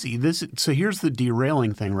isn't crazy. So here's the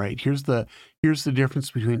derailing thing, right? Here's the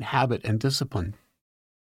difference between habit and discipline.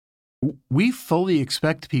 We fully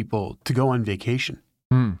expect people to go on vacation.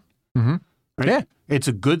 Mm-hmm. Right? Yeah. It's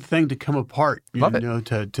a good thing to come apart, to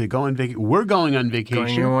go on vacation. We're going on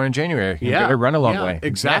vacation. Going in January. Yeah. You run a long way.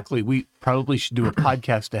 Exactly. Yeah. We probably should do a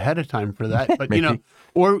podcast ahead of time for that. But,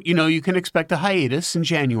 you can expect a hiatus in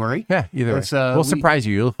January. Yeah, either way. We'll surprise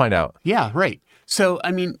you. You'll find out. Yeah, right. So,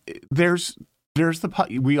 I mean,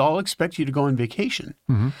 we all expect you to go on vacation.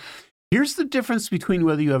 Mm-hmm. Here's the difference between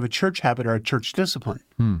whether you have a church habit or a church discipline.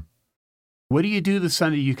 What do you do the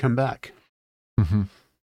Sunday you come back? Mm-hmm.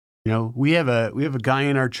 We have a guy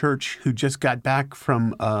in our church who just got back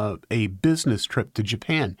from a business trip to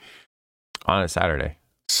Japan. On a Saturday.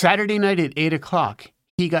 Saturday night at 8:00,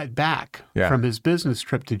 he got back from his business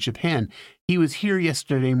trip to Japan. He was here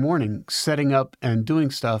yesterday morning setting up and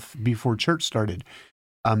doing stuff before church started.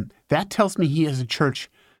 That tells me he has a church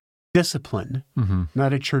discipline,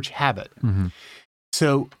 not a church habit. Mm-hmm.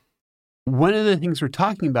 So one of the things we're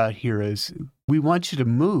talking about here is we want you to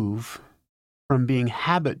move from being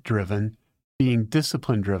habit-driven, being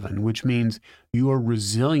discipline-driven, which means you are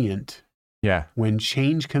resilient when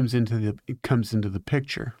change comes into the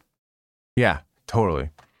picture. Yeah, totally.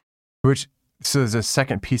 So there's a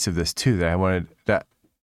second piece of this too that I wanted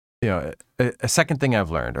a second thing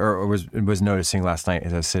I've learned or was noticing last night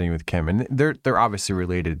as I was sitting with Kim, and they're obviously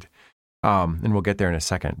related, and we'll get there in a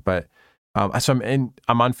second. But so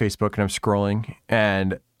I'm on Facebook and I'm scrolling,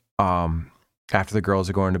 and after the girls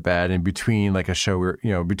are going to bed, and between like a show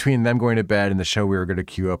between them going to bed and the show we were going to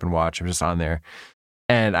queue up and watch, I'm just on there,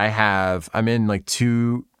 and I'm in like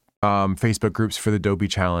 2 Facebook groups for the Dopey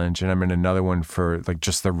Challenge, and I'm in another one for like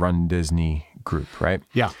just the Run Disney group, right?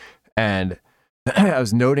 Yeah. And I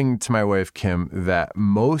was noting to my wife, Kim, that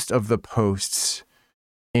most of the posts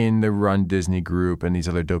in the Run Disney group and these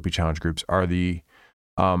other Dopey Challenge groups are the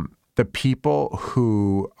people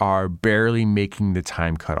who are barely making the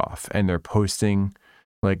time cutoff, and they're posting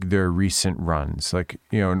like their recent runs. Like,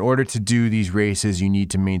 in order to do these races, you need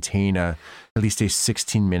to maintain at least a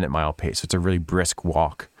 16-minute mile pace. So it's a really brisk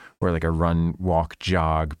walk or like a run, walk,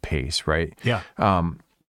 jog pace, right? Yeah.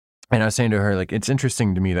 And I was saying to her, like, it's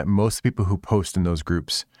interesting to me that most people who post in those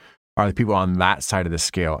groups are the people on that side of the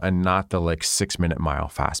scale and not the like 6-minute mile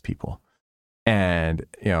fast people. And,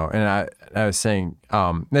 and I was saying,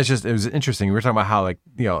 it was interesting. We were talking about how, like,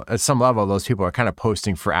 at some level, those people are kind of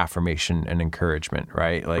posting for affirmation and encouragement,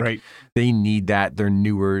 right? Like, They need that. They're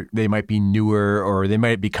newer. They might be newer, or they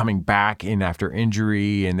might be coming back in after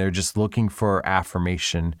injury, and they're just looking for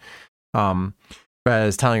affirmation. But I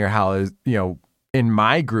was telling her how, in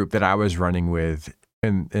my group that I was running with,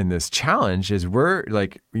 in this challenge is we're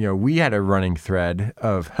like, we had a running thread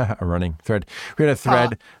of We had a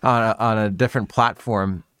thread on a different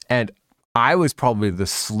platform, and I was probably the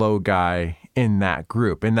slow guy in that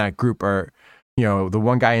group. In that group are, the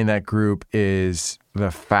one guy in that group is the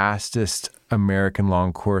fastest American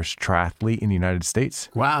long course triathlete in the United States.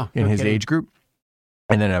 Wow. In his age group.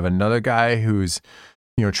 And then I have another guy who's,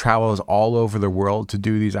 travels all over the world to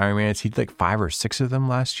do these Ironmans. He did like 5 or 6 of them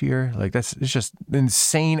last year. Like it's just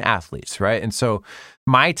insane athletes, right? And so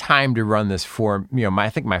my time to run this for, I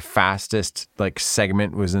think my fastest like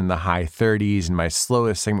segment was in the high 30s, and my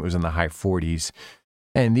slowest segment was in the high 40s.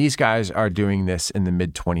 And these guys are doing this in the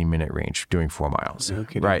mid 20-minute range, doing 4 miles,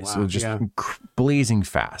 right? Wow. So just blazing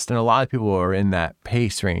fast. And a lot of people are in that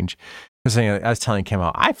pace range. I was telling Kim,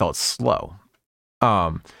 I felt slow.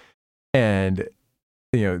 And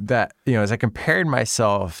as I compared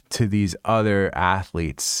myself to these other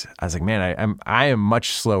athletes, I was like, man, I am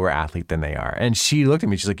much slower athlete than they are. And she looked at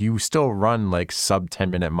me, she's like, you still run like sub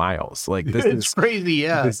 10-minute miles. Like this is crazy.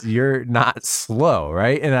 Yeah. You're not slow.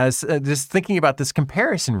 Right. And I was just thinking about this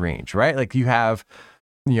comparison range, right? Like you have,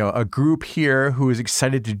 a group here who is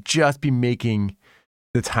excited to just be making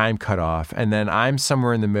the time cutoff. And then I'm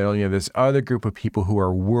somewhere in the middle, this other group of people who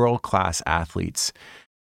are world-class athletes.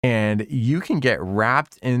 And you can get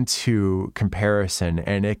wrapped into comparison,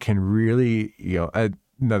 and it can really,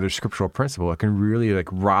 another scriptural principle, it can really like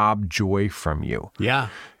rob joy from you. Yeah.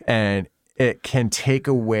 And it can take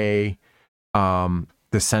away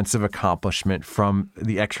the sense of accomplishment from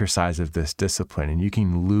the exercise of this discipline. And you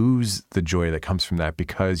can lose the joy that comes from that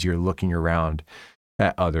because you're looking around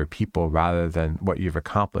at other people rather than what you've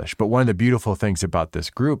accomplished. But one of the beautiful things about this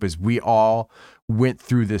group is we all went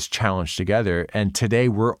through this challenge together, and today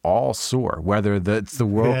we're all sore. Whether it's the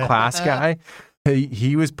world-class guy,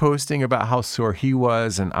 he was posting about how sore he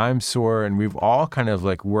was, and I'm sore, and we've all kind of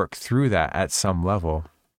like worked through that at some level.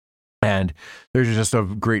 And there's just a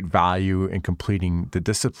great value in completing the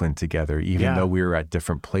discipline together, even though we were at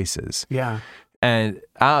different places. Yeah. And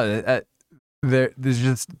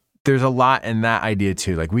there's a lot in that idea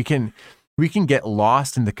too. Like we can get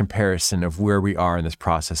lost in the comparison of where we are in this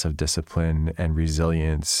process of discipline and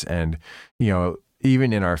resilience. And,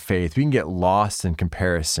 even in our faith, we can get lost in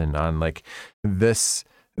comparison on like this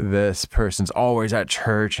person's always at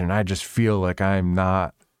church and I just feel like I'm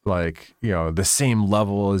not like, the same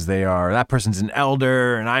level as they are. That person's an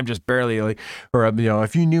elder and I'm just barely like, or,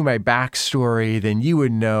 if you knew my backstory, then you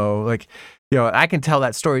would know like, I can tell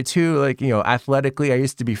that story too. Like, athletically, I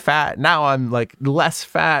used to be fat. Now I'm like less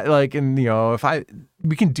fat. Like, and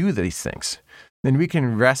we can do these things, and we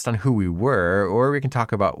can rest on who we were, or we can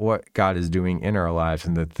talk about what God is doing in our lives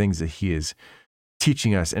and the things that He is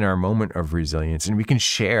teaching us in our moment of resilience, and we can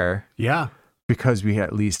share. Yeah, because we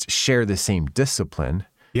at least share the same discipline.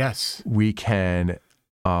 Yes, we can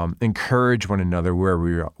encourage one another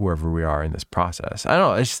wherever we are in this process. I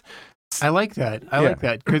don't know. I like that. I like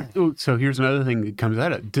that. So here's another thing that comes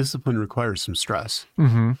out of it. Discipline requires some stress,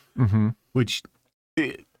 which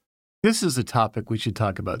this is a topic we should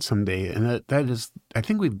talk about someday. And that is, I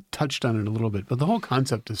think we've touched on it a little bit, but the whole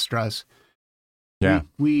concept of stress. Yeah.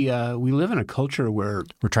 We live in a culture where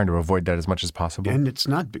we're trying to avoid that as much as possible. And it's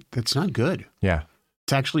not good. Yeah.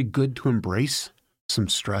 It's actually good to embrace some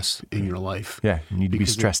stress in your life. Yeah. You need to be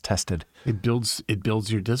stress tested. It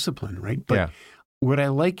builds your discipline, right? But what I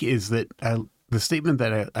like is that the statement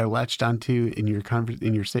that I latched onto in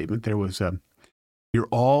your statement there was, "You're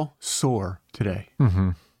all sore today,"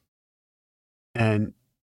 and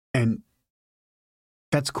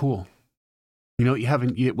that's cool.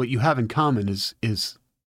 What you have in common is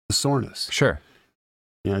the soreness. Sure.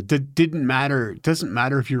 It doesn't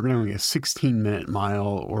matter if you're running a 16-minute mile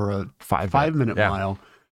or a 5-minute mile.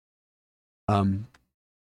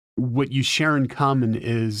 What you share in common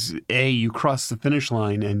is A, you cross the finish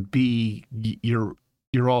line, and B, you're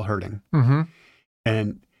all hurting.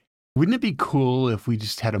 And wouldn't it be cool if we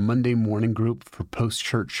just had a Monday morning group for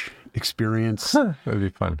post-church experience? That'd be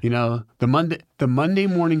fun. The Monday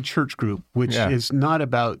morning church group, which is not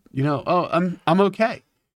about I'm okay.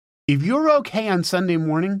 If you're okay on Sunday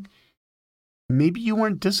morning, maybe you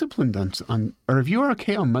weren't disciplined on, or if you were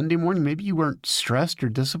okay on Monday morning, maybe you weren't stressed or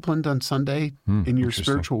disciplined on Sunday in your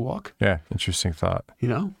spiritual walk. Yeah, interesting thought.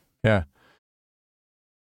 Yeah.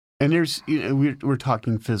 And there's, we're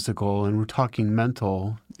talking physical and we're talking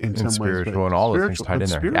mental in some spiritual ways, and all those things tied in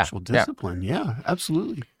there. Spiritual discipline,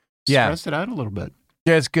 absolutely. Stress it out a little bit.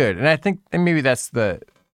 Yeah, it's good, and I think maybe that's the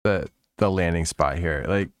landing spot here,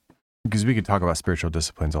 like because we could talk about spiritual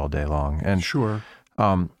disciplines all day long, and sure.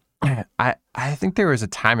 I think there was a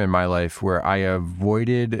time in my life where I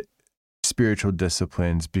avoided spiritual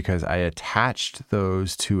disciplines because I attached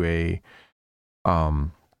those to a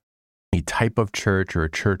type of church or a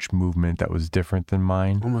church movement that was different than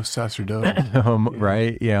mine. Almost sacerdotal.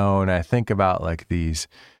 Right? And I think about like these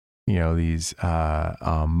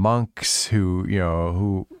monks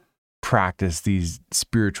who practice these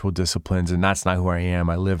spiritual disciplines, and that's not who I am.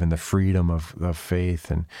 I live in the freedom of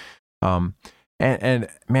faith, and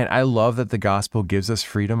man, I love that the gospel gives us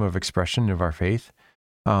freedom of expression of our faith.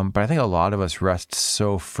 But I think a lot of us rest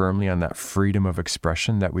so firmly on that freedom of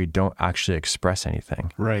expression that we don't actually express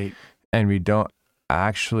anything. Right. And we don't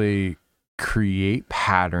actually create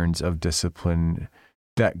patterns of discipline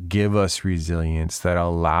that give us resilience, that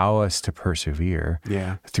allow us to persevere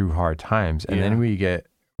through hard times. And then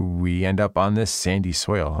we end up on this sandy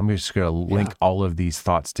soil. I'm just going to link all of these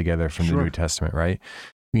thoughts together from the New Testament, right?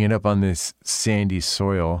 We end up on this sandy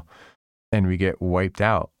soil and we get wiped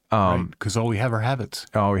out. Because all we have are habits.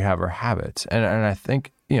 All we have are habits. And I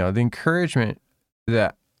think, the encouragement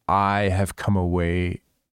that I have come away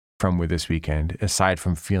from with this weekend, aside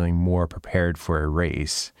from feeling more prepared for a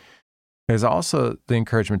race, is also the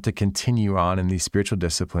encouragement to continue on in these spiritual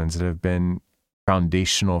disciplines that have been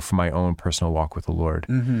foundational for my own personal walk with the Lord.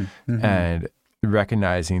 And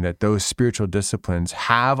recognizing that those spiritual disciplines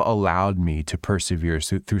have allowed me to persevere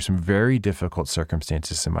through some very difficult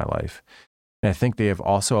circumstances in my life. And I think they have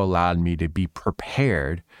also allowed me to be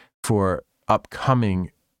prepared for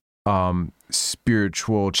upcoming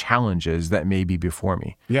spiritual challenges that may be before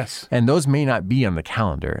me. Yes. And those may not be on the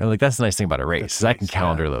calendar. And that's the nice thing about a race, is I can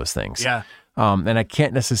calendar those things. Yeah. And I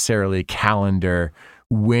can't necessarily calendar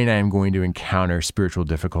when I'm going to encounter spiritual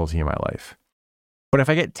difficulty in my life. But if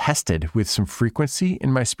I get tested with some frequency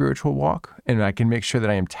in my spiritual walk, and I can make sure that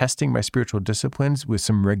I am testing my spiritual disciplines with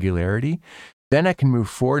some regularity, then I can move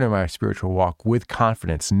forward in my spiritual walk with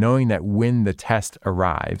confidence, knowing that when the test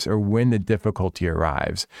arrives or when the difficulty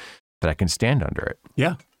arrives, that I can stand under it.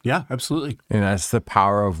 Yeah. Yeah, absolutely. And that's the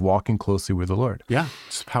power of walking closely with the Lord. Yeah.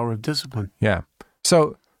 It's the power of discipline. Yeah.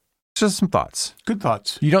 So just some thoughts. Good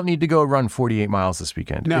thoughts. You don't need to go run 48 miles this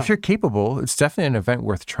weekend. No. If you're capable, it's definitely an event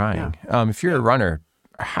worth trying. Yeah. If you're a runner,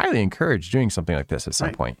 I highly encourage doing something like this at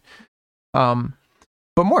some point.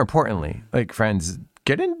 But more importantly, friends,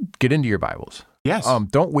 get into your Bibles. Yes.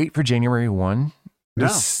 Don't wait for January 1.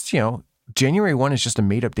 No. January 1 is just a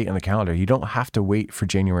made up date on the calendar. You don't have to wait for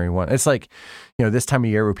January 1. It's like, this time of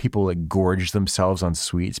year where people gorge themselves on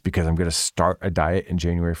sweets because I'm going to start a diet in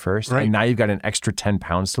January 1st. Right. And now you've got an extra 10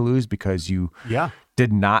 pounds to lose because you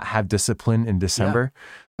did not have discipline in December.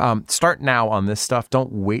 Yeah. Start now on this stuff.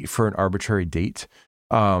 Don't wait for an arbitrary date.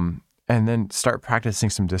 And then start practicing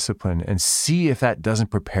some discipline and see if that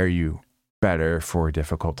doesn't prepare you better for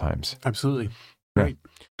difficult times. Absolutely. Great.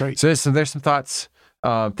 So there's some thoughts.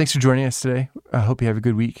 Thanks for joining us today. I hope you have a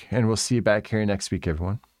good week, and we'll see you back here next week,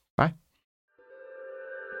 everyone. Bye.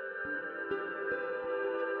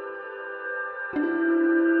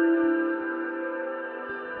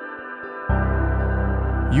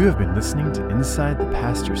 You have been listening to Inside the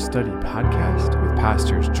Pastor Study podcast with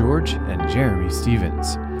Pastors George and Jeremy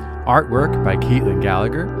Stevens. Artwork by Caitlin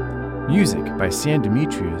Gallagher, music by Sam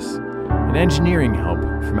Demetrius, and engineering help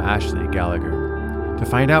from Ashley Gallagher. To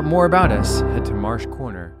find out more about us, head to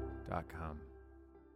marshcorner.com.